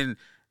 Okay, and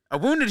a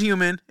wounded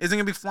human isn't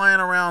going to be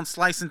flying around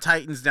slicing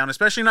titans down,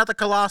 especially not the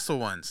colossal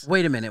ones.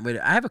 Wait a minute.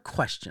 I have a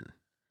question.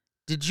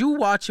 Did you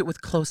watch it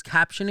with closed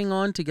captioning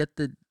on to get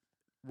the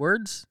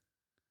words?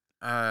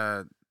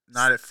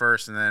 Not at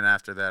first, and then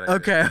after that.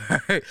 Okay, all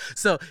right.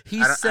 So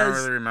I don't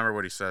really remember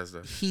what he says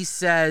though. He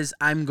says,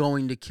 "I'm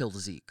going to kill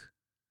Zeke."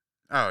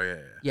 Oh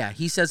yeah. Yeah,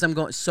 he says, "I'm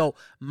going." So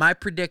my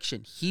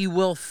prediction: he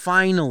will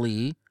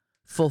finally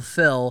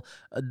fulfill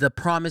the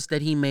promise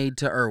that he made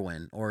to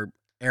Erwin.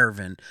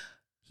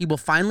 He will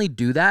finally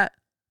do that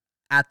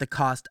at the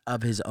cost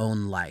of his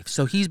own life.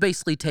 So he's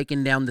basically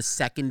taken down the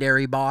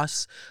secondary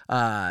boss,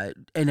 and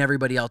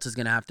everybody else is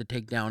going to have to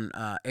take down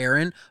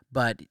Eren,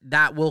 but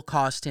that will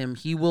cost him.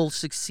 He will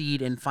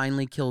succeed and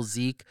finally kill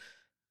Zeke,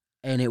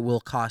 and it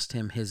will cost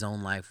him his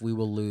own life. We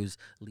will lose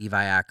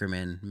Levi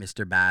Ackerman,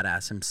 Mr.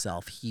 Badass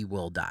himself. He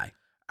will die.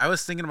 I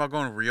was thinking about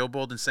going real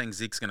bold and saying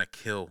Zeke's going to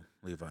kill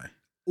Levi.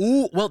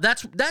 Ooh, well,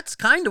 that's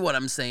kind of what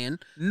I'm saying.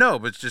 No,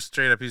 but just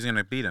straight up, he's going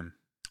to beat him.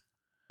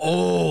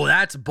 Oh,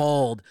 that's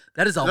bold.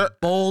 That is a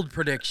bold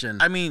prediction.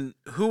 I mean,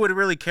 who would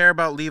really care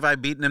about Levi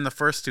beating him the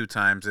first two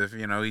times if,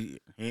 he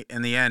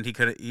in the end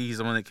he's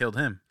the one that killed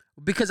him?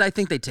 Because I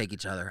think they take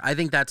each other. I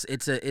think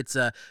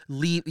the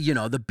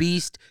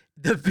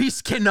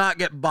beast cannot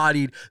get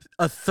bodied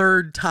a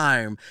third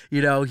time.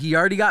 He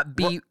already got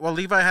beat. Well,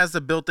 Levi has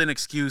the built-in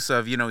excuse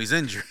of, he's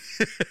injured.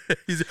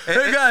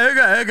 Hey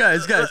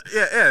guys.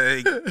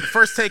 Yeah.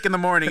 First take in the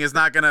morning is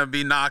not going to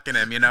be knocking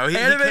him, He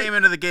came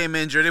into the game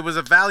injured. It was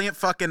a valiant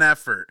fucking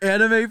effort.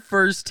 Anime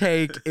first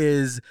take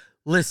is,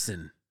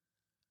 listen,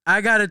 I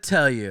got to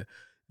tell you,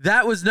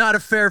 that was not a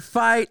fair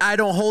fight. I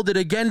don't hold it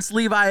against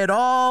Levi at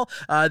all.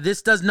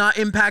 This does not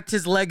impact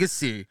his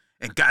legacy.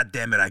 And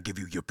goddamn it, I give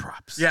you your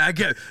props. Yeah, I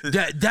get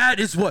that. That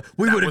is what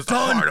we would have done.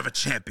 That was the heart of a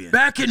champion.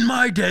 Back in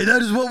my day,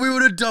 that is what we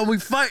would have done. We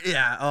fight.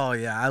 Yeah. Oh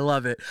yeah, I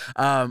love it.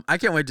 I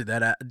can't wait to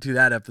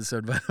that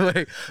episode, by the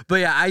way.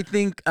 But yeah, I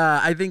think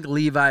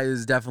Levi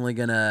is definitely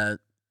gonna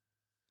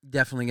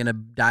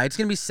die. It's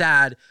gonna be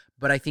sad,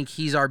 but I think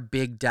he's our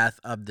big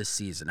death of the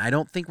season. I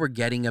don't think we're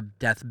getting a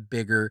death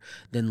bigger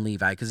than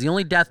Levi, because the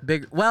only death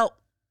bigger. Well,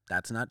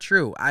 that's not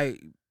true.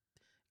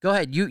 Go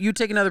ahead. You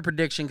take another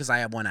prediction, because I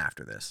have one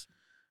after this.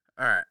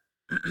 All right.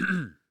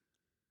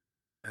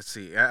 Let's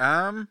see.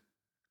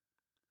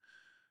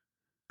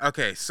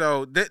 Okay,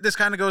 so this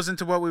kind of goes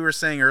into what we were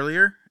saying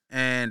earlier,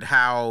 and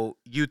how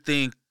you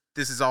think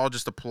this is all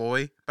just a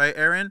ploy by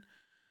Eren.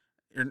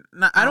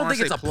 I don't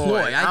think it's a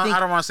ploy. I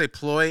don't want to say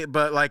ploy,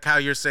 but like how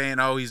you're saying,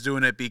 oh, he's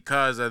doing it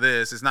because of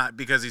this. It's not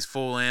because he's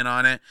full in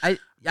on it. I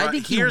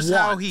think here's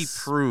how he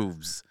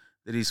proves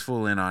that he's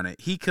full in on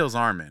it. He kills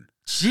Armin.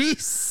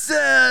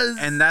 Jesus.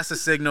 And that's a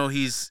signal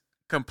he's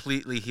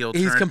completely heel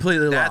turned. He's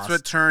completely That's lost.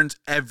 what turns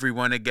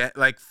everyone again,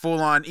 like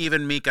full on.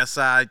 Even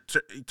Mikasa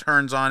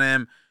turns on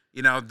him.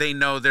 You know, they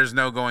know there's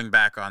no going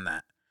back on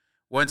that.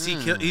 Once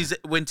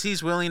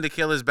he's willing to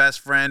kill his best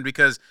friend,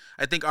 because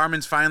I think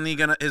Armin's finally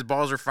his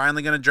balls are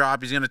finally gonna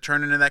drop. He's gonna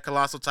turn into that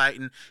colossal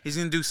titan. He's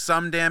gonna do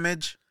some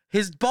damage.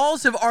 His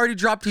balls have already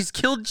dropped. He's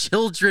killed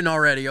children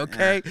already.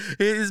 Okay,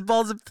 his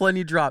balls have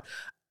plenty dropped.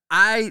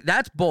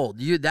 That's bold.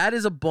 That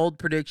is a bold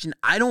prediction.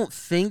 I don't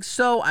think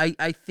so.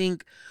 I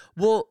think.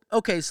 Well,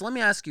 okay. So let me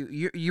ask you.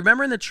 You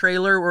remember in the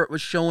trailer where it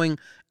was showing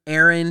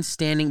Eren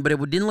standing, but it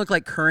didn't look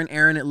like current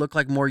Eren. It looked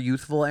like more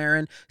youthful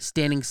Eren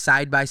standing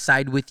side by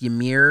side with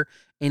Ymir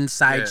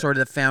inside sort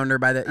of the founder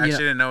by the. I actually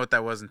didn't know what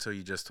that was until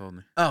you just told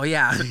me. Oh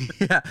yeah,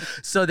 yeah.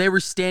 So they were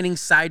standing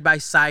side by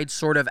side,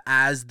 sort of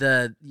as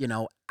the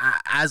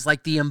as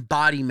like the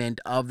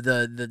embodiment of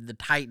the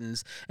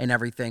Titans and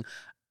everything.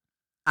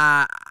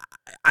 I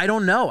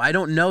don't know. I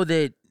don't know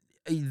that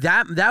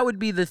would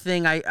be the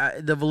thing.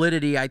 The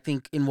validity I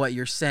think in what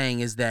you're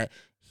saying is that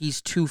he's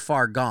too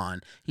far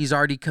gone. He's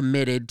already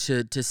committed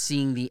to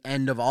seeing the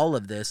end of all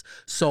of this.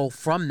 So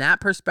from that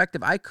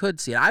perspective, I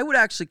could see it. I would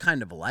actually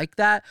kind of like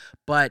that,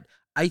 but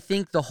I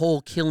think the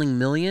whole killing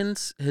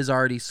millions has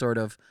already sort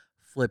of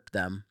flipped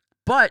them.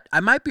 But I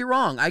might be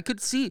wrong. I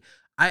could see.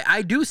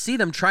 I do see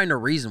them trying to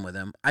reason with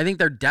him. I think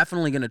they're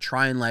definitely going to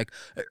try and like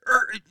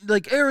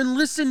Eren,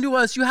 listen to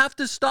us. You have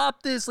to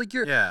stop this. Like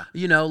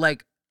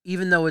like,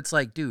 even though it's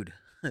like, dude,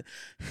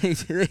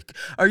 like,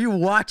 are you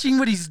watching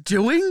what he's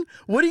doing?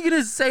 What are you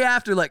going to say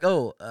after? Like,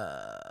 oh,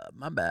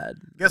 my bad.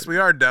 Guess we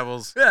are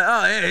devils. Yeah.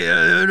 Oh,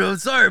 hey, no,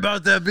 sorry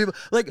about that, people.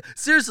 Like,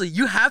 seriously,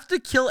 you have to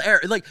kill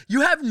Eren. Like,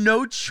 you have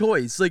no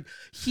choice. Like,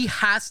 he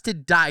has to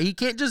die. He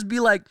can't just be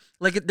like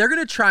they're going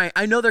to try.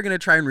 I know they're going to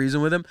try and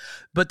reason with him,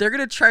 but they're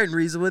going to try and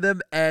reason with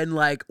him. And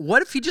like,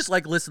 what if he just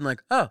like, listen,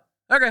 like, oh,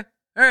 okay.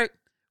 All right.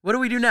 What do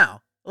we do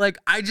now? Like,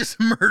 I just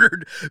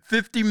murdered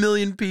 50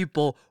 million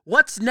people.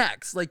 What's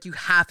next? Like, you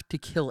have to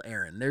kill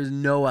Eren. There's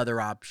no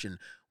other option,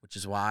 which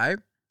is why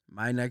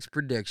my next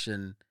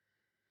prediction,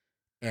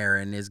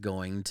 Eren is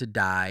going to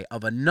die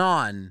of a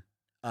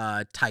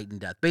non-Titan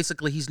death.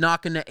 Basically, he's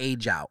not going to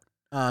age out.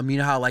 You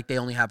know how, like, they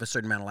only have a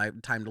certain amount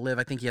of time to live?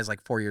 I think he has,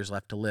 like, 4 years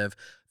left to live,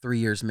 3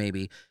 years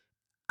maybe.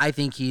 I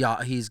think he's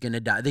going to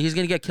die. He's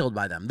going to get killed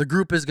by them. The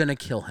group is going to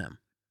kill him.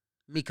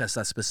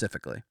 Mikasa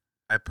specifically.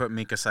 I put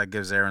Mikasa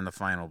gives Eren the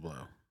final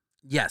blow.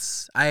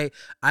 Yes, I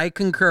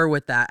concur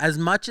with that. As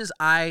much as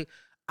I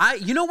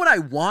you know what I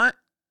want?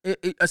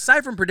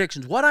 Aside from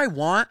predictions, what I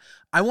want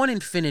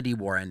Infinity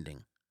War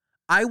ending.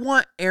 I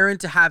want Eren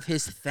to have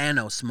his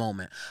Thanos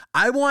moment.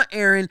 I want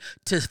Eren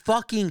to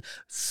fucking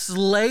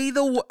slay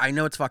I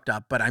know it's fucked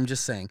up, but I'm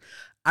just saying.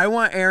 I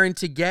want Eren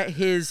to get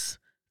his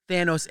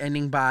Thanos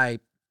ending by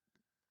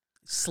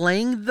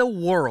slaying the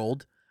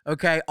world.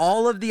 Okay,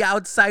 all of the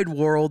outside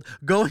world,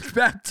 going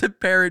back to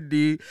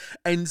Paradis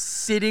and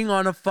sitting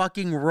on a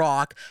fucking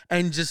rock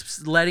and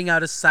just letting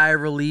out a sigh of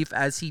relief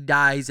as he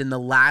dies and the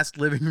last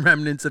living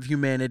remnants of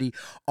humanity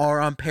are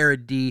on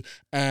Paradis,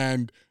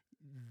 and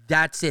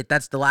that's it.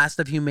 That's the last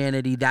of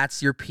humanity.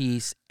 That's your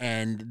peace,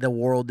 and the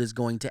world is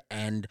going to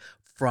end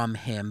from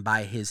him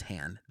by his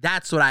hand.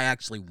 That's what I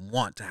actually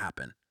want to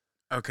happen.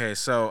 Okay,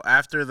 so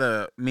after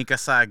the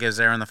Mikasa gives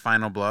Eren the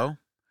final blow,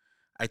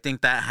 I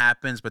think that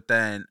happens, but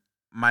then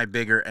my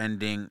bigger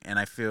ending, and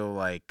I feel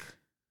like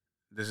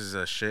this is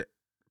a shit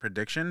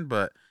prediction,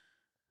 but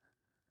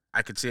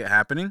I could see it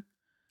happening.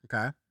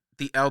 Okay.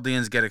 The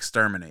Eldians get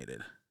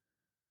exterminated.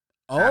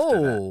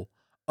 Oh.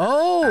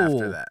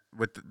 After that,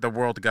 with the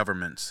world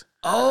governments.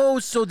 Oh,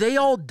 so they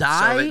all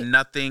die?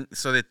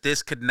 So that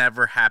this could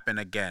never happen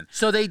again.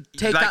 So they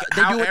take like out,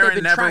 they how do what Eren they've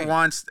been never trying.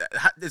 wants.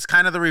 It's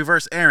kind of the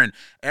reverse.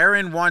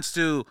 Eren wants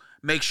to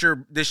make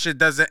sure this shit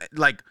doesn't,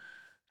 like,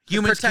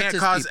 humans can't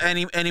cause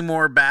any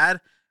more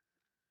bad.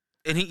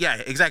 And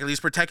exactly. He's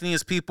protecting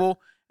his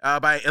people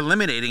by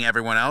eliminating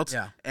everyone else.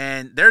 Yeah.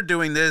 And they're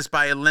doing this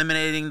by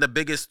eliminating the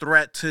biggest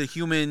threat to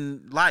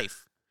human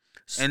life.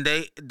 And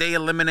they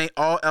eliminate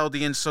all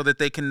Eldians so that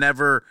they can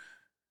never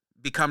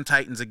become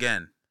Titans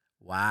again.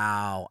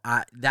 Wow.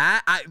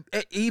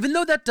 Even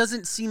though that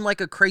doesn't seem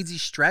like a crazy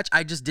stretch,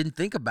 I just didn't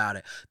think about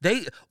it.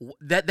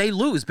 They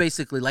lose,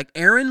 basically. Like,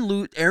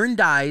 Eren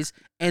dies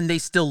and they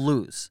still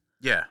lose.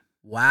 Yeah.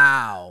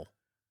 Wow.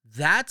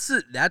 That's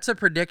a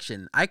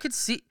prediction. I could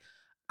see.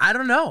 I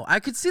don't know.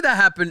 I could see that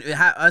happen.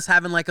 Us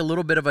having like a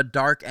little bit of a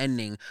dark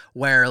ending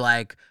where,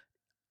 like,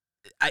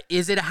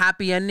 is it a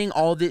happy ending?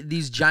 All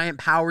these giant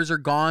powers are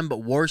gone,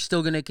 but war's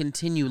still going to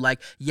continue.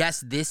 Like,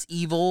 yes, this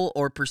evil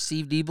or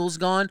perceived evil's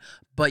gone,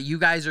 but you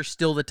guys are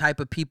still the type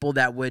of people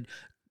that would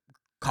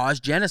cause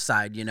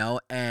genocide,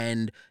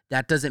 and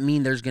that doesn't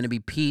mean there's going to be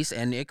peace.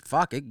 And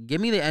give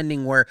me the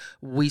ending where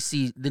we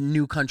see the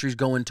new countries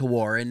go into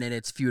war and then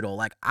it's feudal.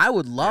 Like, I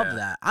would love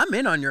that. I'm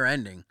in on your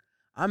ending.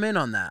 I'm in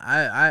on that.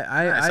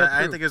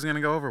 I think it's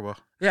gonna go over well.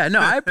 Yeah, no,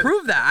 I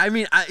approve that. I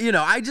mean,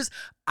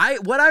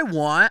 what I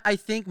want, I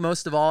think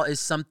most of all,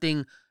 is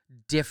something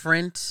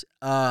different.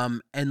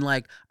 And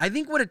like I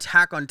think what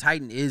Attack on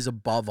Titan is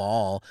above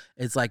all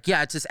is like,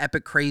 yeah, it's this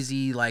epic,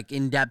 crazy, like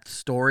in-depth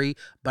story,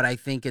 but I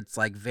think it's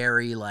like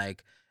very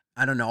like,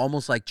 I don't know,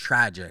 almost like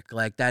tragic.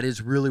 Like that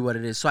is really what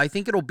it is. So I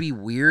think it'll be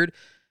weird.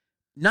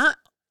 Not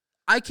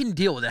I can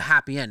deal with a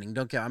happy ending.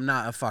 Don't care. I'm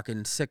not a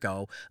fucking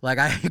sicko. Like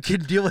I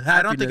can deal with happiness.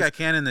 I don't think I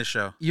can in this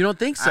show. You don't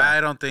think so?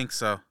 I don't think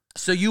so.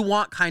 So you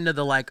want kind of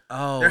the like,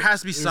 oh, there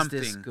has to be is something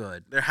this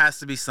good? There has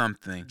to be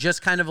something.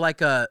 Just kind of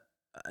like a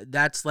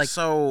that's like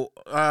so.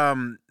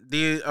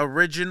 The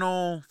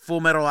original Full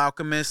Metal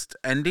Alchemist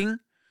ending.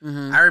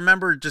 mhm. I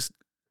remember just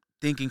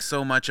thinking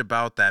so much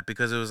about that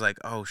because it was like,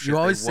 oh shit, You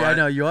always say, I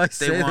know, you always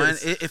say they won.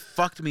 this. It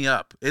fucked me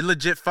up. It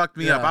legit fucked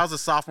me up. Yeah. I was a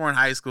sophomore in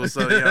high school,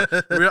 so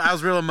I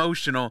was real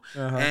emotional,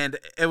 and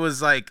it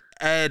was like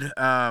Ed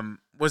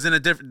was in a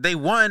different. They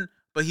won,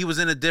 but he was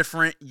in a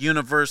different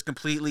universe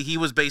completely. He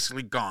was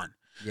basically gone.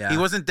 Yeah. He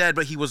wasn't dead,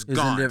 but he was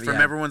gone from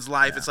everyone's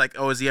life. Yeah. It's like,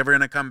 oh, is he ever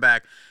gonna come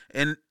back?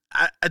 And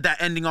that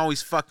ending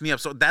always fucked me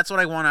up. So that's what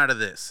I want out of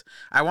this.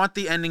 I want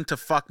the ending to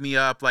fuck me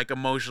up, like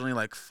emotionally,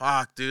 like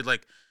fuck, dude,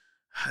 like.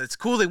 It's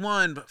cool they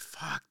won, but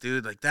fuck,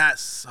 dude, like that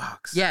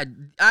sucks. Yeah,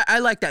 I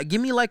like that.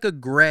 Give me like a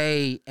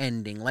gray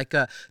ending, like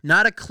a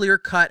not a clear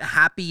cut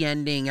happy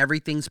ending.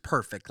 Everything's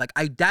perfect. Like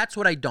that's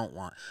what I don't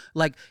want.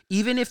 Like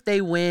even if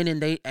they win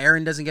and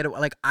Eren doesn't get it,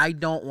 like I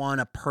don't want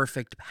a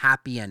perfect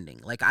happy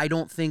ending. Like I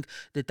don't think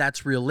that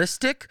that's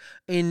realistic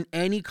in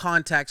any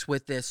context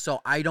with this. So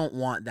I don't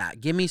want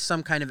that. Give me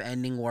some kind of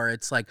ending where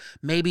it's like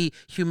maybe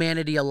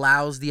humanity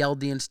allows the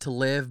Eldians to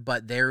live,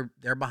 but they're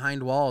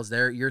behind walls.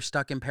 You're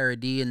stuck in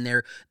Paradis and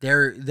they're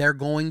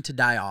going to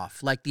die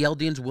off. Like the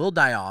Eldians will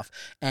die off,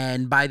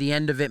 and by the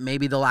end of it,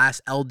 maybe the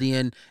last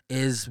Eldian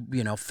is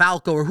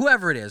Falco or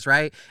whoever it is,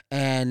 right?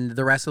 And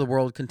the rest of the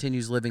world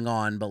continues living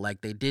on. But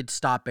like they did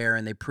stop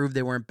Eren, they proved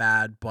they weren't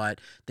bad,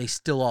 but they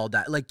still all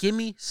die. Like give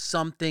me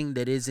something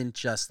that isn't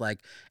just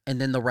like,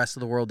 and then the rest of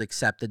the world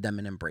accepted them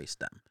and embraced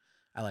them.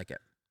 I like it.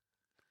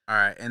 All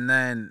right, and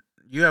then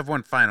you have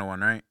one final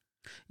one, right?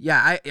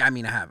 Yeah, I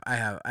mean I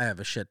have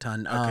a shit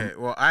ton. Okay,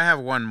 well I have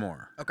one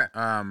more. Okay.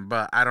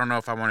 But I don't know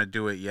if I want to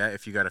do it yet.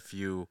 If you got a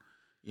few,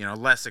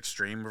 less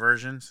extreme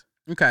versions.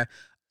 Okay.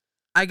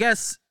 I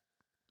guess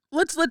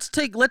let's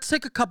take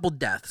a couple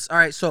deaths. All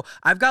right, so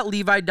I've got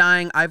Levi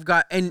dying. I've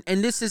got and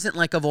this isn't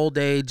like of old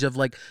age of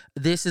like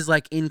this is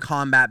like in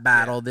combat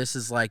battle. Yeah. This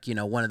is like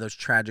one of those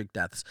tragic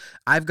deaths.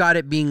 I've got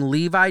it being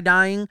Levi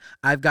dying.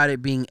 I've got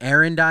it being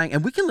Eren dying,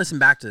 and we can listen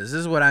back to this.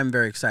 This is what I'm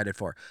very excited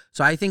for.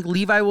 So I think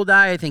Levi will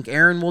die. I think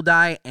Eren will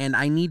die, and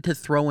I need to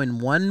throw in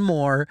one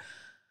more.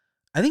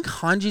 I think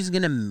Hanji's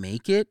gonna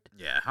make it.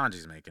 Yeah,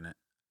 Hanji's making it.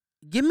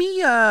 Give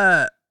me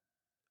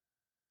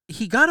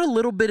he got a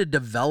little bit of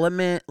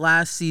development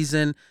last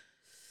season.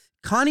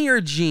 Connie or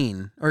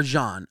Jean or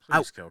Jean?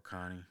 Please kill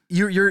Connie.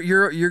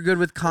 You're good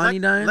with Connie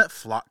dying? Let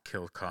Flock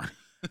kill Connie.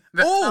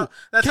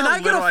 That's can how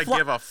I get a Flock?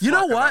 Give a fuck you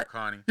know what? About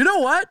Connie. You know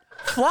what?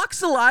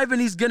 Flock's alive and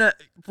he's gonna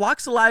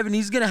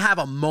have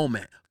a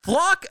moment.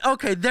 Flock,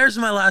 okay, there's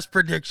my last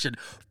prediction.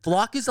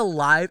 Flock is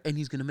alive and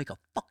he's gonna make a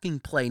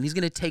fucking play and he's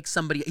gonna take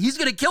somebody. He's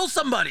gonna kill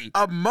somebody.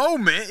 A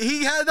moment?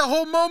 He had the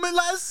whole moment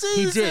last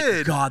season. He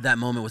did. God, that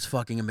moment was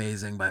fucking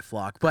amazing by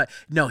Flock. But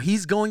no,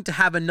 he's going to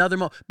have another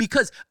moment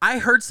because I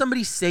heard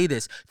somebody say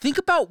this. Think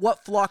about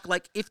what Flock,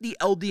 like if the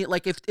Eldian,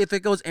 like if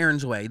it goes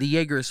Eren's way, the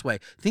Jaeger's way.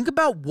 Think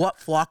about what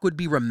Flock would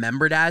be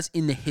remembered as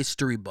in the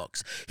history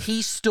books.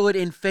 He stood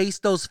and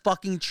faced those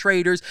fucking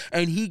traitors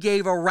and he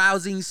gave a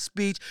rousing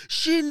speech.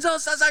 Shinzo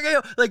Sasageo.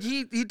 Like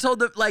he told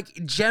the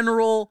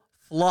General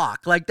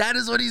Flock. Like that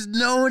is what he's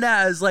known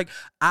as. Like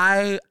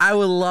I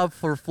would love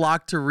for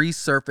Flock to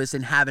resurface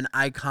and have an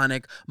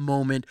iconic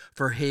moment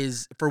for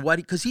what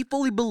because he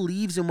fully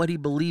believes in what he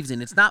believes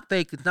in. It's not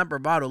fake, it's not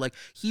bravado. Like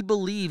he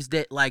believes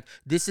that like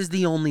this is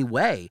the only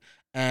way.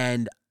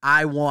 And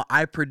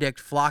I predict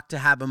Flock to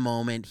have a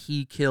moment.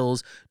 He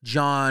kills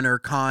John or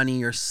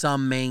Connie or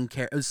some main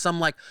character, some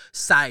like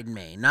side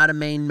main, not a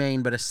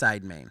main, but a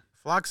side main.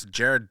 Flock's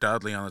Jared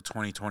Dudley on the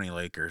 2020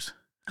 Lakers.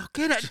 Oh,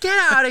 get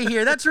out of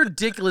here. That's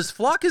ridiculous.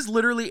 Flock is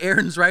literally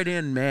Eren's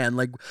right-hand man.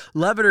 Like,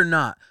 love it or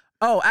not.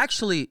 Oh,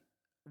 actually,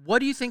 what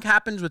do you think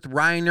happens with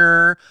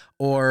Reiner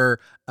or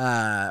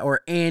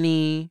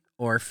Annie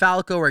or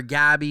Falco or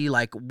Gabby?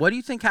 Like, what do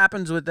you think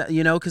happens with that?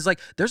 Because, like,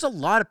 there's a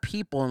lot of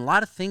people and a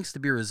lot of things to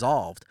be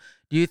resolved.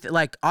 Do you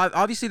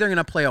obviously they're going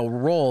to play a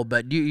role,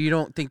 but you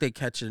don't think they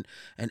catch an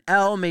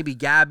L? Maybe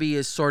Gabby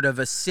is sort of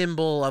a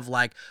symbol of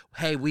like,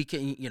 hey, we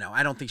can,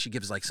 I don't think she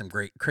gives like some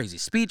great crazy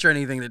speech or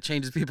anything that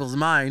changes people's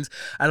minds.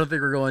 I don't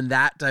think we're going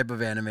that type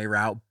of anime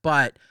route,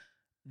 but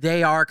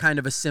they are kind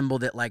of a symbol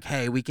that like,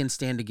 hey, we can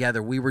stand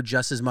together. We were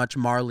just as much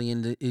Marley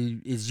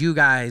as you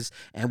guys,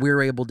 and we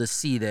were able to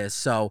see this.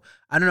 So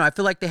I don't know. I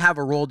feel like they have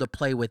a role to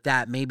play with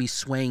that, maybe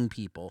swaying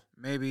people.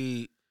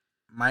 Maybe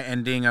my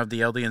ending of the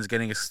Eldians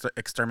getting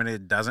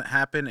exterminated doesn't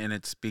happen, and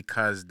it's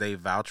because they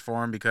vouch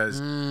for him because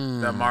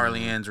the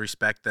Marleyans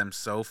respect them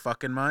so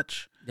fucking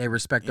much. They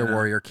respect their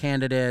warrior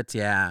candidates,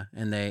 yeah,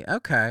 and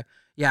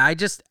Yeah,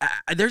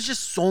 there's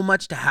just so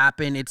much to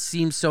happen. It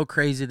seems so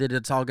crazy that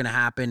it's all going to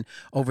happen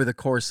over the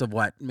course of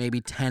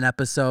maybe 10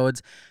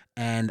 episodes.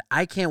 And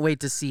I can't wait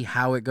to see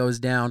how it goes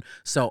down.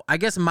 So I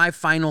guess my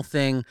final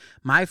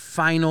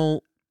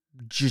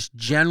just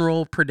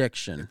general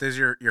prediction. If this is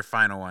your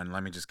final one,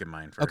 let me just get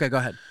mine first. Okay, go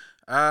ahead.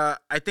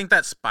 I think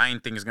that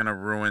spine thing is going to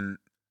ruin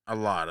a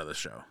lot of the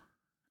show.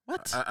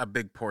 What? A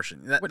big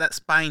portion. That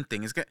spine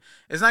thing it's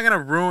not going to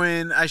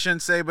ruin, I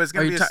shouldn't say, but it's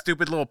going to be a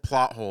stupid little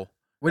plot hole.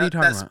 What are you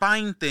talking about? That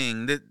spine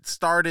thing that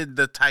started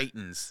the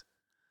Titans.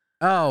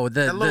 Oh,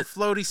 that little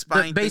floaty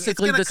spine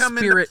basically thing.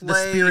 The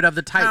spirit of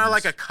the Titans. Kind of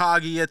like a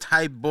Kaguya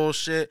type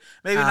bullshit.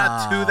 Maybe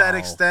not to that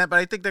extent, but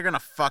I think they're gonna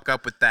fuck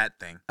up with that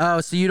thing. Oh,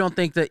 so you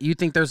think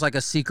there's like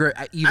a secret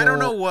evil? I don't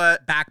know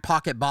what back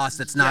pocket boss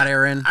that's not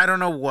Eren. I don't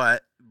know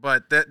what,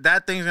 but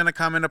that thing's gonna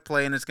come into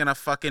play and it's gonna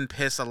fucking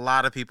piss a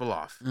lot of people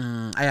off.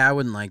 I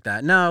wouldn't like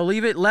that. No,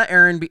 leave it. Let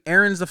Eren be.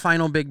 Eren's the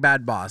final big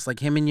bad boss,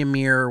 like him and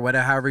Ymir or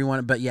whatever, however you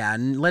want it. But yeah,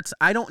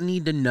 I don't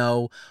need to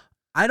know.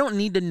 I don't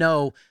need to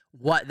know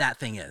what that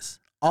thing is.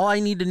 All I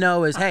need to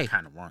know is, hey, I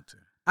kind of want to.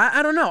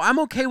 I don't know. I'm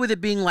okay with it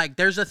being like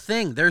there's a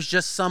thing. There's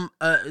just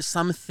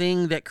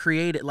something that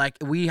created, like,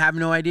 we have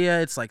no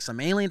idea. It's like some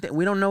alien thing.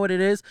 We don't know what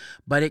it is,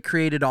 but it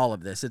created all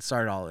of this. It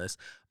started all of this.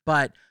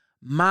 But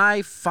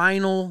my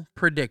final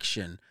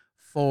prediction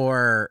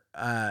for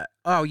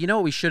you know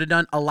what we should have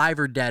done? Alive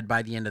or Dead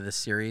by the end of this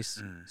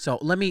series. So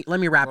let me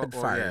rapid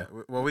fire.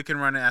 Yeah. Well, we can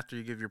run it after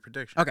you give your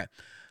prediction. Okay.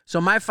 So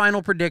my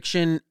final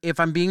prediction, if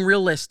I'm being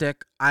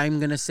realistic, I'm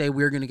going to say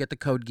we're going to get the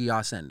Code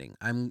Geass ending.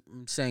 I'm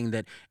saying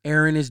that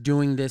Eren is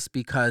doing this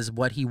because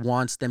what he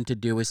wants them to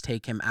do is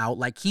take him out.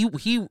 Like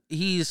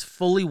he's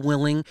fully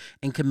willing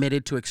and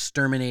committed to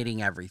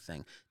exterminating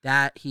everything.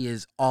 That he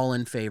is all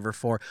in favor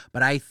for.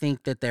 But I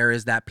think that there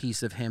is that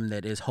piece of him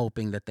that is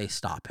hoping that they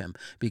stop him,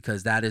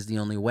 because that is the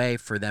only way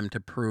for them to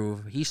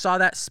prove. He saw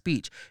that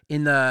speech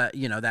in the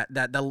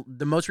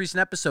most recent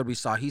episode we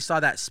saw. He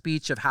saw that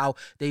speech of how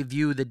they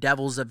view the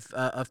devils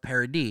of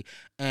Paradis,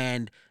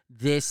 and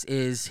this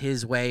is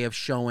his way of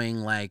showing,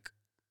 like,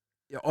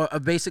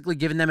 basically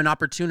giving them an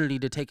opportunity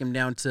to take him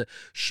down, to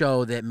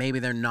show that maybe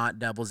they're not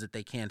devils that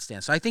they can't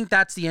stand. So I think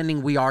that's the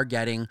ending we are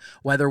getting,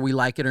 whether we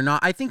like it or not.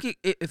 I think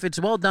if it's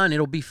well done,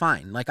 it'll be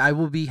fine. Like, I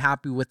will be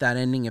happy with that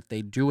ending if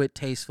they do it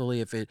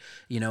tastefully. If it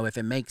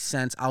makes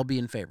sense, I'll be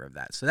in favor of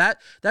that. So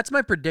that's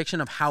my prediction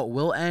of how it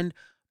will end.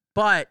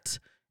 But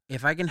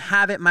if I can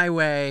have it my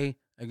way,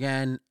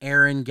 again,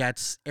 Eren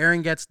gets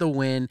the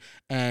win,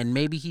 and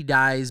maybe he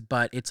dies,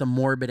 but it's a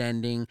morbid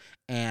ending,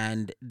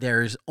 and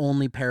there's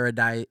only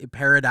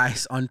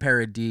paradise on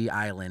Paradis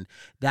Island.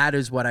 That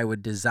is what I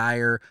would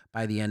desire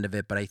by the end of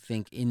it, but I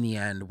think in the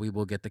end we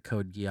will get the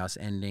Code Geass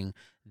ending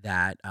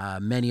that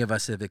many of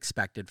us have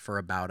expected for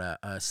about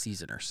a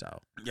season or so.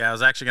 Yeah, I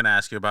was actually going to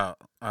ask you about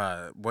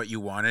what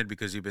you wanted,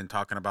 because you've been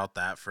talking about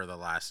that for the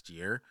last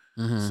year.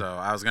 Mm-hmm. So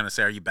I was going to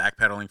say, are you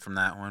backpedaling from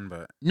that one?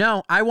 But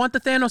no, I want the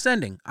Thanos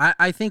ending.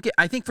 I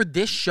think for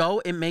this show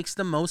it makes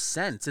the most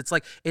sense. It's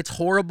like, it's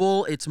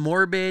horrible, it's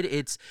morbid,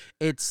 it's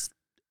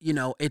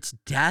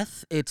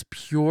death, it's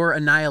pure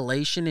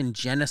annihilation and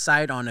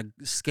genocide on a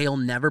scale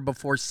never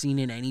before seen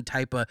in any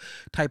type of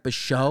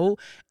show,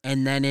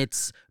 and then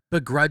it's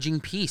begrudging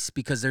peace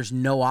because there's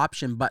no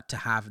option but to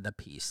have the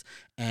peace,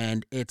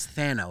 and it's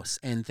Thanos,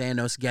 and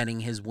Thanos getting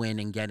his win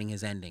and getting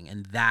his ending,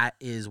 and that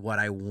is what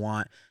I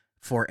want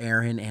for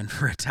Eren and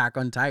for Attack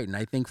on Titan.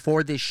 I think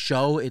for this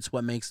show, it's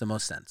what makes the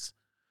most sense.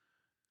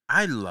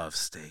 I love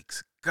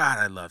stakes. God,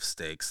 I love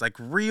stakes. Like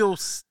real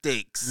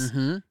stakes.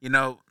 Mm-hmm.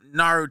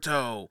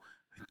 Naruto,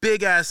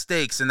 big ass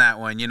stakes in that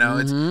one.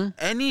 Mm-hmm. It's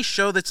any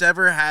show that's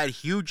ever had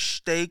huge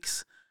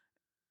stakes,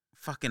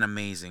 fucking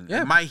amazing.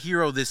 Yeah. My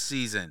hero this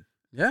season.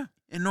 Yeah.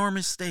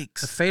 Enormous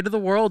stakes. The fate of the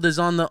world is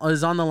on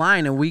the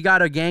line, and we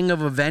got a gang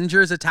of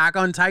Avengers, Attack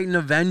on Titan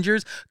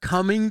Avengers,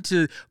 coming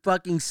to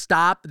fucking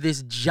stop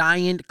this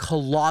giant,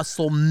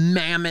 colossal,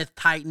 mammoth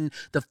Titan,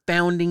 the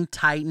founding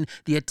Titan,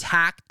 the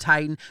Attack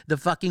Titan, the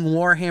fucking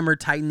Warhammer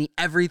Titan, the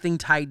Everything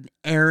Titan,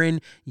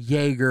 Eren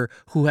Yeager,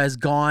 who has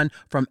gone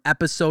from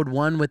episode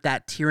 1 with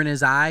that tear in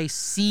his eye,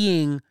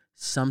 seeing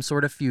some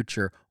sort of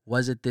future.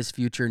 Was it this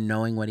future,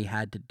 knowing what he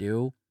had to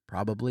do?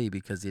 Probably,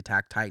 because the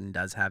Attack Titan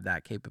does have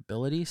that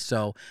capability.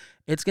 So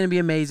it's going to be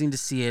amazing to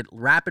see it.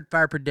 Rapid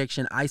fire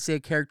prediction. I say a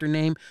character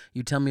name.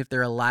 You tell me if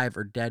they're alive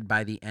or dead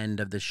by the end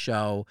of the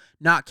show,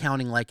 not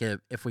counting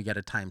if we get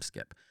a time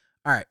skip.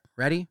 All right,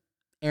 ready?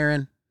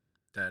 Eren.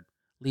 Dead.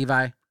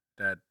 Levi.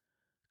 Dead.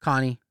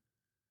 Connie.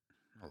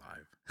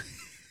 Alive.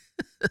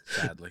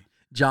 Sadly.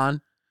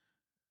 John.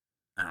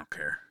 I don't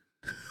care.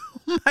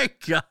 Oh my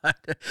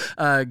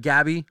God.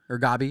 Gabby or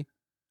Gabi.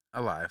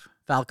 Alive.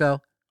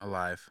 Falco.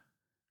 Alive.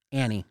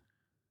 Annie.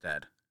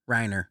 Dead.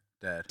 Reiner.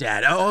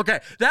 Dead. Oh,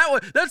 okay.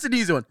 That's an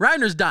easy one.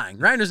 Reiner's dying.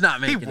 Reiner's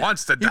not making it. He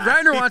wants to die.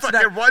 Reiner wants to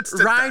die.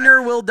 Reiner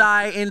die. will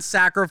die in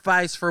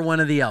sacrifice for one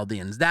of the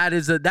Eldians.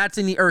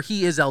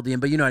 He is Eldian,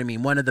 but you know what I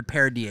mean. One of the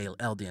Paradis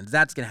Eldians.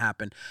 That's gonna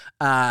happen.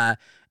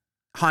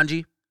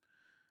 Hanji.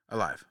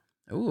 Alive.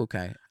 Ooh,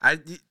 okay.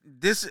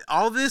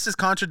 All this is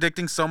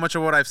contradicting so much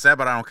of what I've said,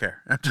 but I don't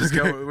care.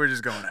 We're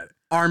just going at it.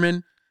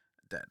 Armin.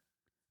 Dead.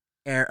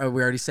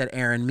 We already said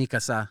Aaron.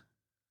 Mikasa.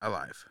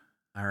 Alive.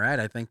 All right.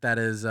 I think that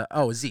is.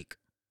 Zeke.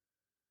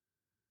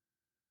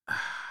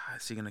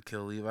 Is he gonna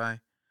kill Levi?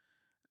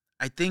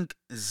 I think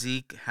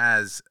Zeke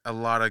has a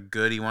lot of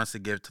good he wants to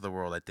give to the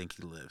world. I think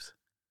he lives.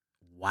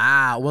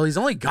 Wow. Well, he's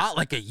only got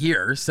like a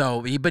year,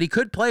 but he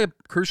could play a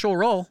crucial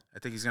role. I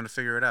think he's gonna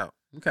figure it out.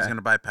 Okay. He's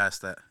gonna bypass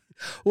that.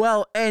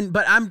 Well, I'm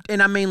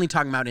mainly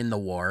talking about in the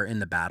war, in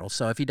the battle.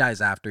 So if he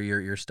dies after,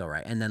 you're still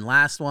right. And then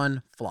last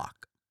one,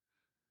 Flock.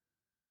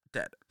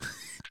 Dead.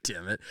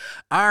 Damn it.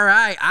 All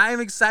right. I'm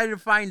excited to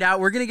find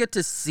out. We're going to get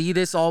to see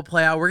this all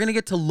play out. We're going to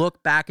get to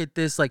look back at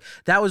this. Like,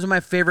 that was one of my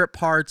favorite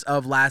parts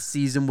of last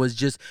season, was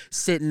just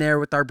sitting there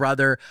with our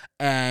brother,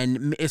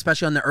 and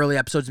especially on the early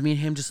episodes, me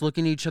and him just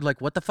looking at each other like,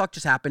 what the fuck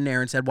just happened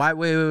there? And said,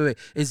 wait.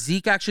 Is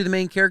Zeke actually the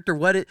main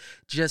character?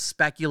 Just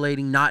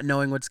speculating, not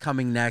knowing what's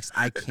coming next.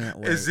 I can't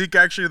wait. Is Zeke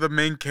actually the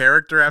main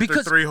character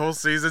after 3 whole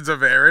seasons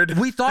of Aaron?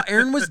 We thought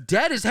Aaron was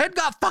dead. His head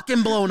got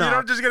fucking blown up. You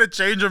don't just get to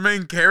change a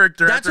main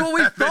character. That's what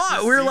we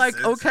thought. We were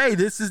like, okay,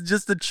 this is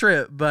just a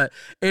trip. But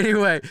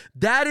anyway,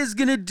 that is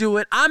going to do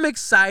it. I'm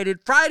excited.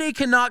 Friday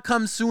cannot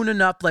come soon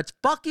enough. Let's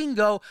fucking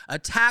go.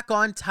 Attack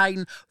on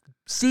Titan,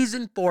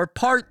 Season 4,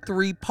 Part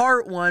 3,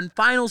 Part 1,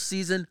 final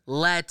season.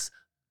 Let's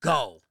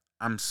go.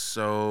 I'm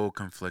so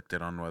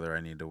conflicted on whether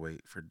I need to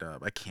wait for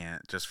dub. I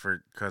can't,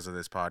 because of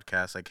this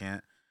podcast. I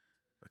can't.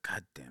 But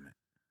God damn it.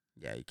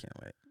 Yeah, you can't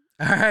wait.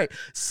 All right,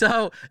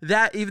 so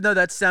that, even though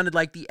that sounded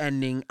like the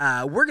ending,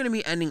 we're going to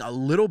be ending a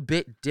little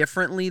bit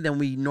differently than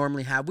we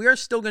normally have. We are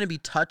still going to be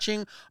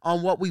touching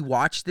on what we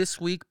watched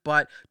this week,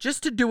 but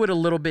just to do it a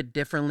little bit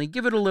differently,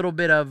 give it a little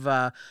bit of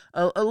a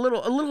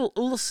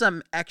little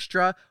some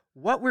extra.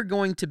 What we're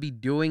going to be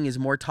doing is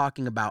more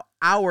talking about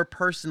our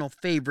personal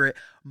favorite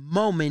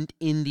moment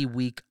in the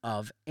week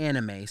of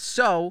anime.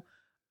 So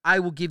I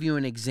will give you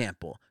an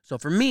example. So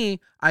for me,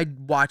 I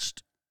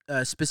watched.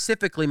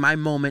 Specifically, my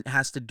moment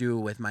has to do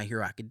with My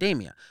Hero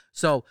Academia.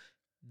 So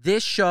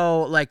this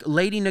show, like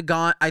Lady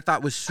Nagant, I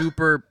thought was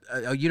super.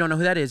 You don't know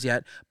who that is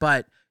yet,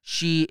 but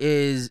she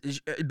is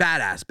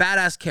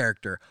badass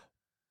character.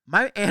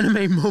 My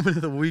anime moment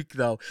of the week,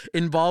 though,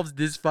 involves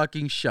this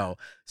fucking show.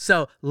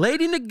 So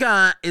Lady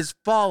Nagant is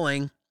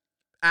falling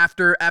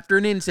after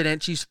an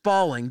incident. She's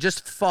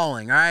just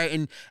falling, all right,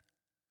 and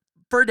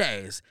for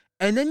days,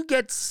 and then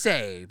gets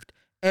saved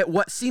at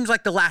what seems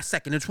like the last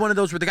second. It's one of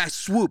those where the guy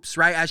swoops,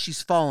 right, as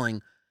she's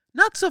falling.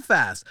 Not so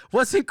fast.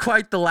 Wasn't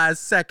quite the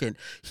last second.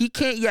 He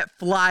can't yet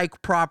fly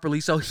properly,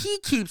 so he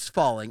keeps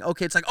falling.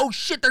 Okay, it's like, oh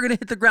shit, they're gonna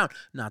hit the ground.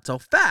 Not so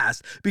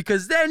fast,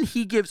 because then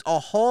he gives a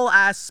whole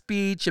ass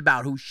speech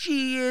about who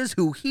she is,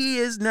 who he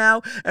is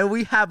now, and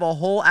we have a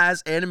whole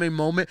ass anime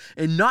moment,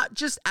 and not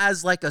just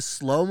as like a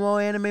slow-mo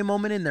anime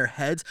moment in their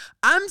heads.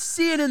 I'm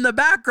seeing in the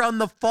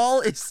background the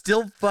fall is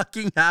still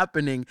fucking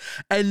happening.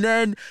 And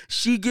then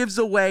she gives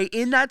away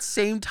in that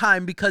same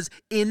time, because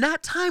in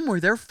that time where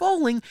they're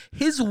falling,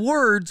 his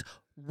words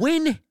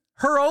win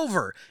her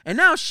over, and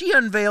now she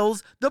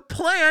unveils the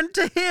plan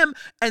to him,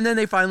 and then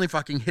they finally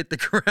fucking hit the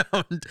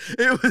ground.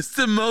 It was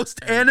the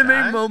most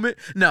anime moment.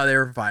 No, they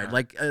were fine.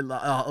 Like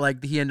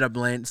he ended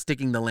up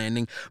sticking the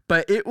landing,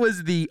 but it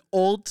was the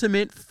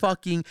ultimate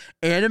fucking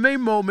anime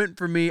moment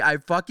for me. I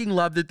fucking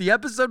loved it. The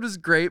episode was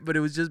great, but it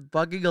was just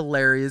fucking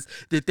hilarious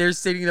that they're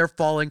sitting there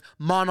falling.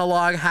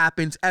 Monologue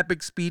happens,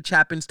 epic speech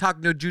happens,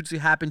 talk no jutsu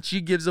happens. She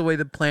gives away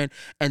the plan,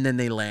 and then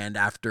they land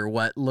after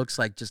what looks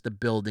like just a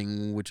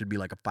building, which would be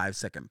like a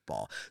 5-second fall.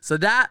 So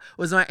that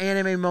was my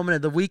anime moment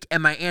of the week,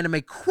 and my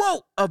anime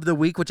quote of the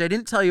week, which I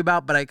didn't tell you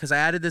about, but because I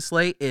added this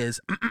late, is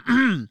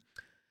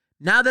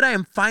now that I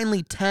am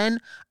finally 10,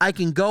 I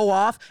can go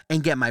off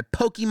and get my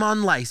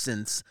Pokemon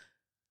license.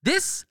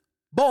 This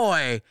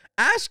boy,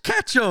 Ash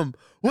Ketchum,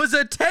 was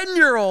a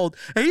 10-year-old,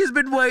 and he's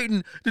been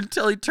waiting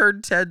until he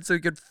turned 10 so he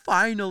could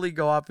finally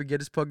go off and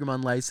get his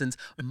Pokemon license.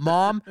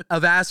 Mom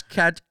of Ash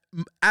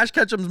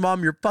Ketchum's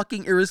mom, you're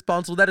fucking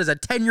irresponsible. That is a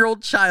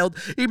 10-year-old child.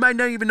 He might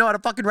not even know how to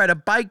fucking ride a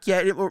bike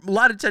yet. A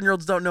lot of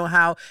 10-year-olds don't know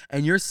how,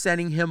 and you're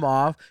sending him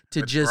off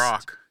to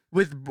Brock.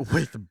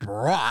 with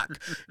Brock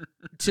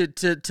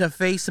to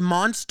face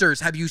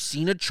monsters. Have you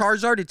seen a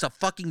Charizard? It's a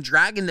fucking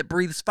dragon that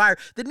breathes fire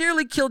that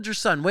nearly killed your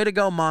son. Way to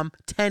go, Mom.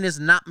 10 is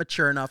not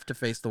mature enough to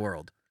face the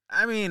world.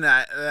 I mean,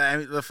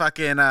 the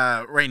fucking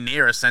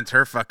Rhaenyra sent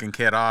her fucking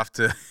kid off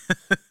to.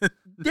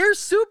 They're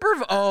super.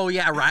 Oh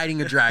yeah,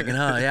 riding a dragon,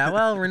 huh? Yeah.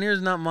 Well,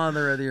 Rhaenyra's not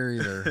mother of the year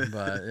either,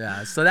 but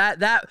yeah. So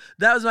that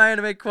was my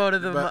anime quote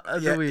of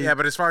the week. Yeah,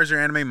 but as far as your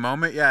anime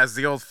moment, yeah, it's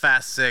the old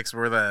Fast Six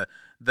where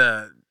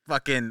the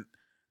fucking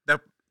the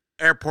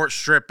airport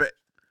strip.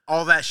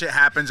 All that shit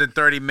happens in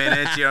 30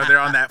 minutes. You know, they're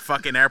on that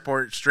fucking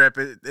airport strip.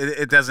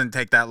 It doesn't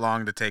take that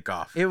long to take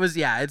off.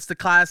 It's the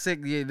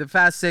classic, the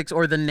Fast Six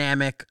or the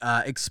Namek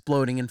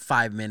exploding in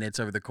 5 minutes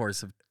over the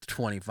course of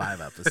 25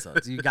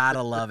 episodes. You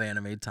gotta love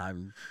anime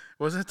time.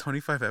 Was it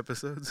 25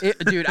 episodes?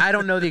 Dude, I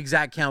don't know the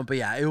exact count, but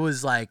yeah, it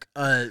was like,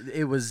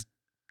 it was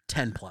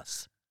 10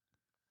 plus.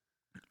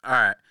 All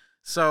right.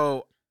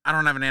 So I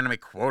don't have an anime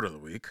quote of the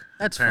week.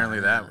 That's apparently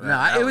fine.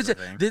 that It was was a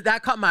thing.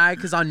 that caught my eye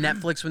because on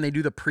Netflix when they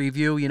do the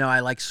preview, you know,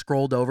 I like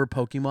scrolled over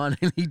Pokemon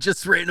and he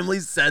just randomly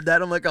said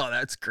that. I'm like, oh,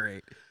 that's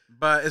great.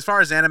 But as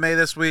far as anime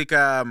this week,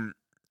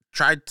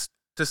 tried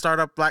to start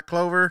up Black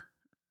Clover.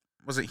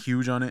 Wasn't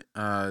huge on it.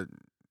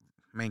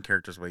 Main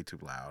character's way too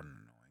loud and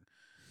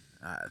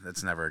annoying.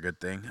 That's never a good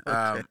thing.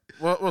 Okay.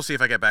 We'll see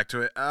if I get back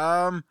to it.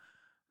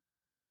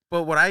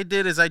 But what I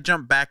did is I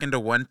jumped back into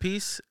One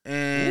Piece,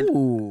 and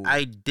Ooh.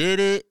 I did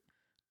it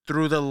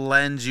through the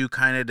lens you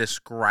kind of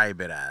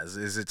describe it as.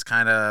 Is it's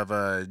kind of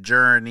a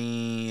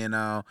journey, you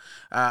know.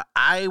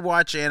 I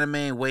watch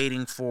anime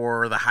waiting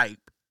for the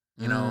hype,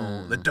 you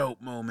know, the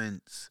dope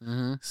moments.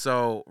 Mm-hmm.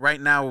 So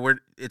right now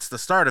it's the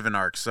start of an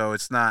arc, so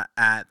it's not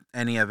at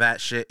any of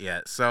that shit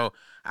yet. So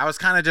I was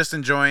kind of just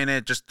enjoying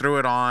it, just threw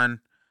it on.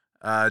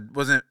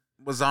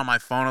 Was on my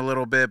phone a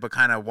little bit, but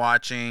kind of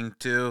watching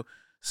too.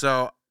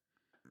 So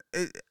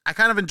I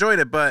kind of enjoyed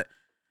it, but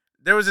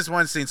there was this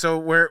one scene. So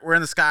we're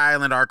in the Sky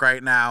Island arc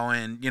right now,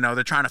 and you know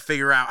they're trying to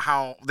figure out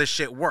how this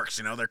shit works.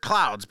 You know, they're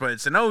clouds, but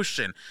it's an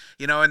ocean.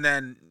 You know, and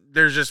then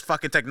there's just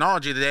fucking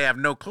technology that they have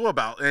no clue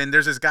about. And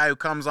there's this guy who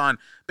comes on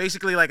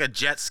basically like a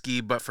jet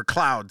ski, but for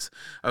clouds.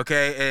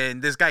 Okay,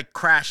 and this guy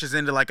crashes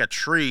into like a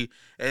tree,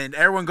 and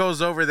everyone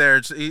goes over there.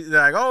 He's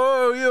like,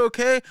 "Oh, you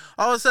okay?"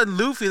 All of a sudden,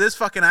 Luffy, this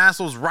fucking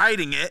asshole's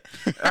riding it.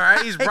 All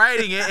right, he's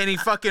riding it, and he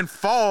fucking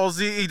falls.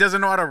 He doesn't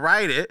know how to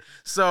ride it,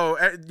 so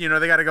you know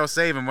they got to go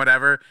save him,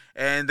 whatever.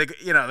 And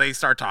they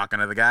start talking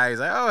to the guy. He's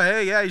like, "Oh,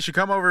 hey, yeah, you should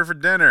come over for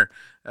dinner."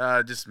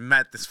 Just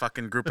met this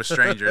fucking group of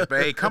strangers,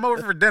 but hey, come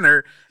over for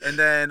dinner. And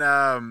then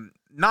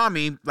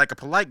Nami, like a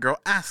polite girl,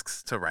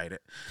 asks to ride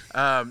it.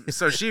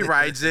 So she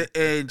rides it,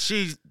 and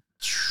she's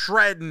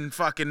shredding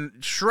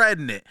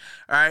it.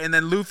 All right, and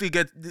then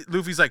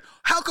Luffy's like,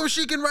 "How come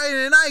she can ride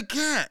it and I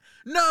can't?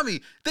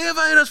 Nami, they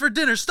invited us for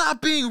dinner.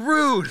 Stop being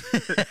rude."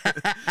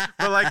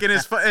 But like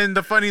in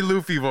the funny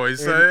Luffy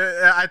voice.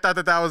 So I thought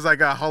that was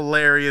like a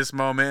hilarious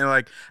moment. And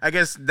like I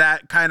guess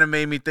that kind of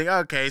made me think,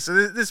 okay, so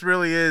this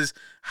really is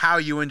how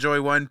you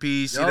enjoy One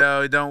Piece. Yep. You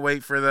know, don't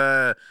wait for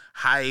the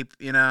hype.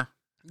 You know.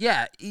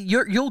 Yeah,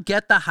 you'll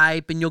get the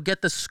hype and you'll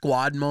get the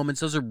squad moments.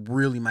 Those are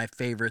really my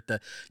favorite. The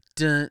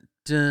dun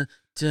dun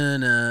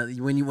dun.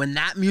 When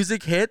that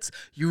music hits,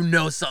 you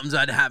know something's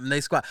about to happen.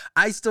 They squad.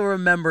 I still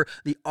remember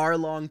the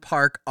Arlong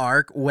Park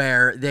arc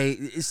where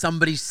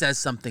somebody says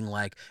something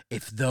like,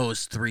 "If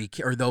those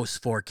those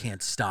four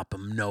can't stop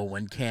them, no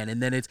one can."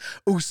 And then it's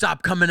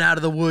Usopp coming out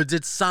of the woods.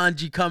 It's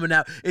Sanji coming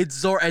out. It's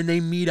Zoro, and they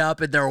meet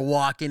up and they're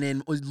walking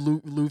in.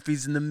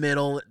 Luffy's in the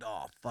middle.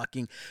 Oh,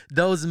 fucking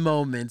those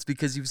moments,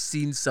 because you've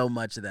seen so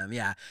much of them.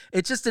 Yeah,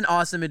 it's just an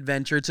awesome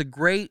adventure. It's a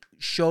great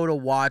show to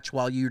watch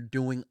while you're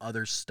doing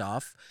other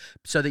stuff,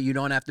 so that you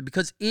don't have to,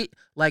 because it,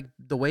 like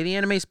the way the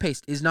anime is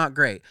paced is not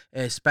great,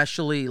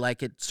 especially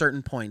like at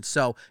certain points.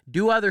 So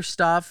do other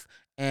stuff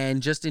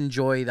and just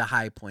enjoy the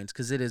high points,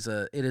 because it is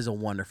a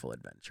wonderful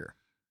adventure.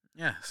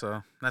 Yeah,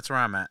 so that's where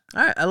I'm at.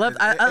 All right, I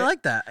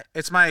like that.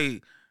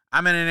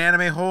 I'm in an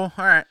anime hole.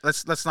 All right,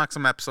 let's knock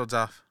some episodes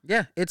off.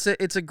 Yeah, it's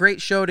a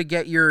great show to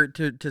get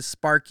to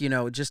spark, you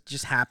know,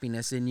 just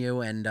happiness in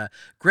you, and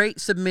great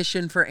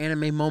submission for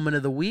anime moment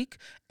of the week.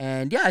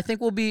 And yeah, I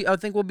think we'll be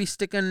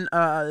sticking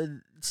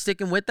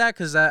with that,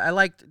 because I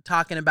liked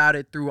talking about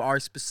it through our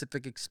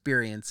specific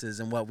experiences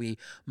and what we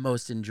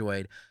most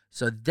enjoyed.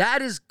 So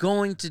that is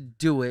going to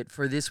do it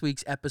for this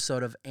week's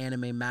episode of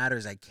Anime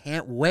Matters. I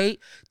can't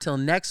wait till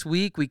next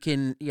week. We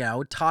can, you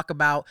know, talk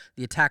about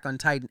the Attack on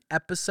Titan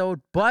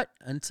episode. But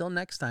until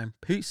next time,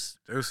 peace.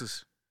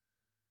 Deuces.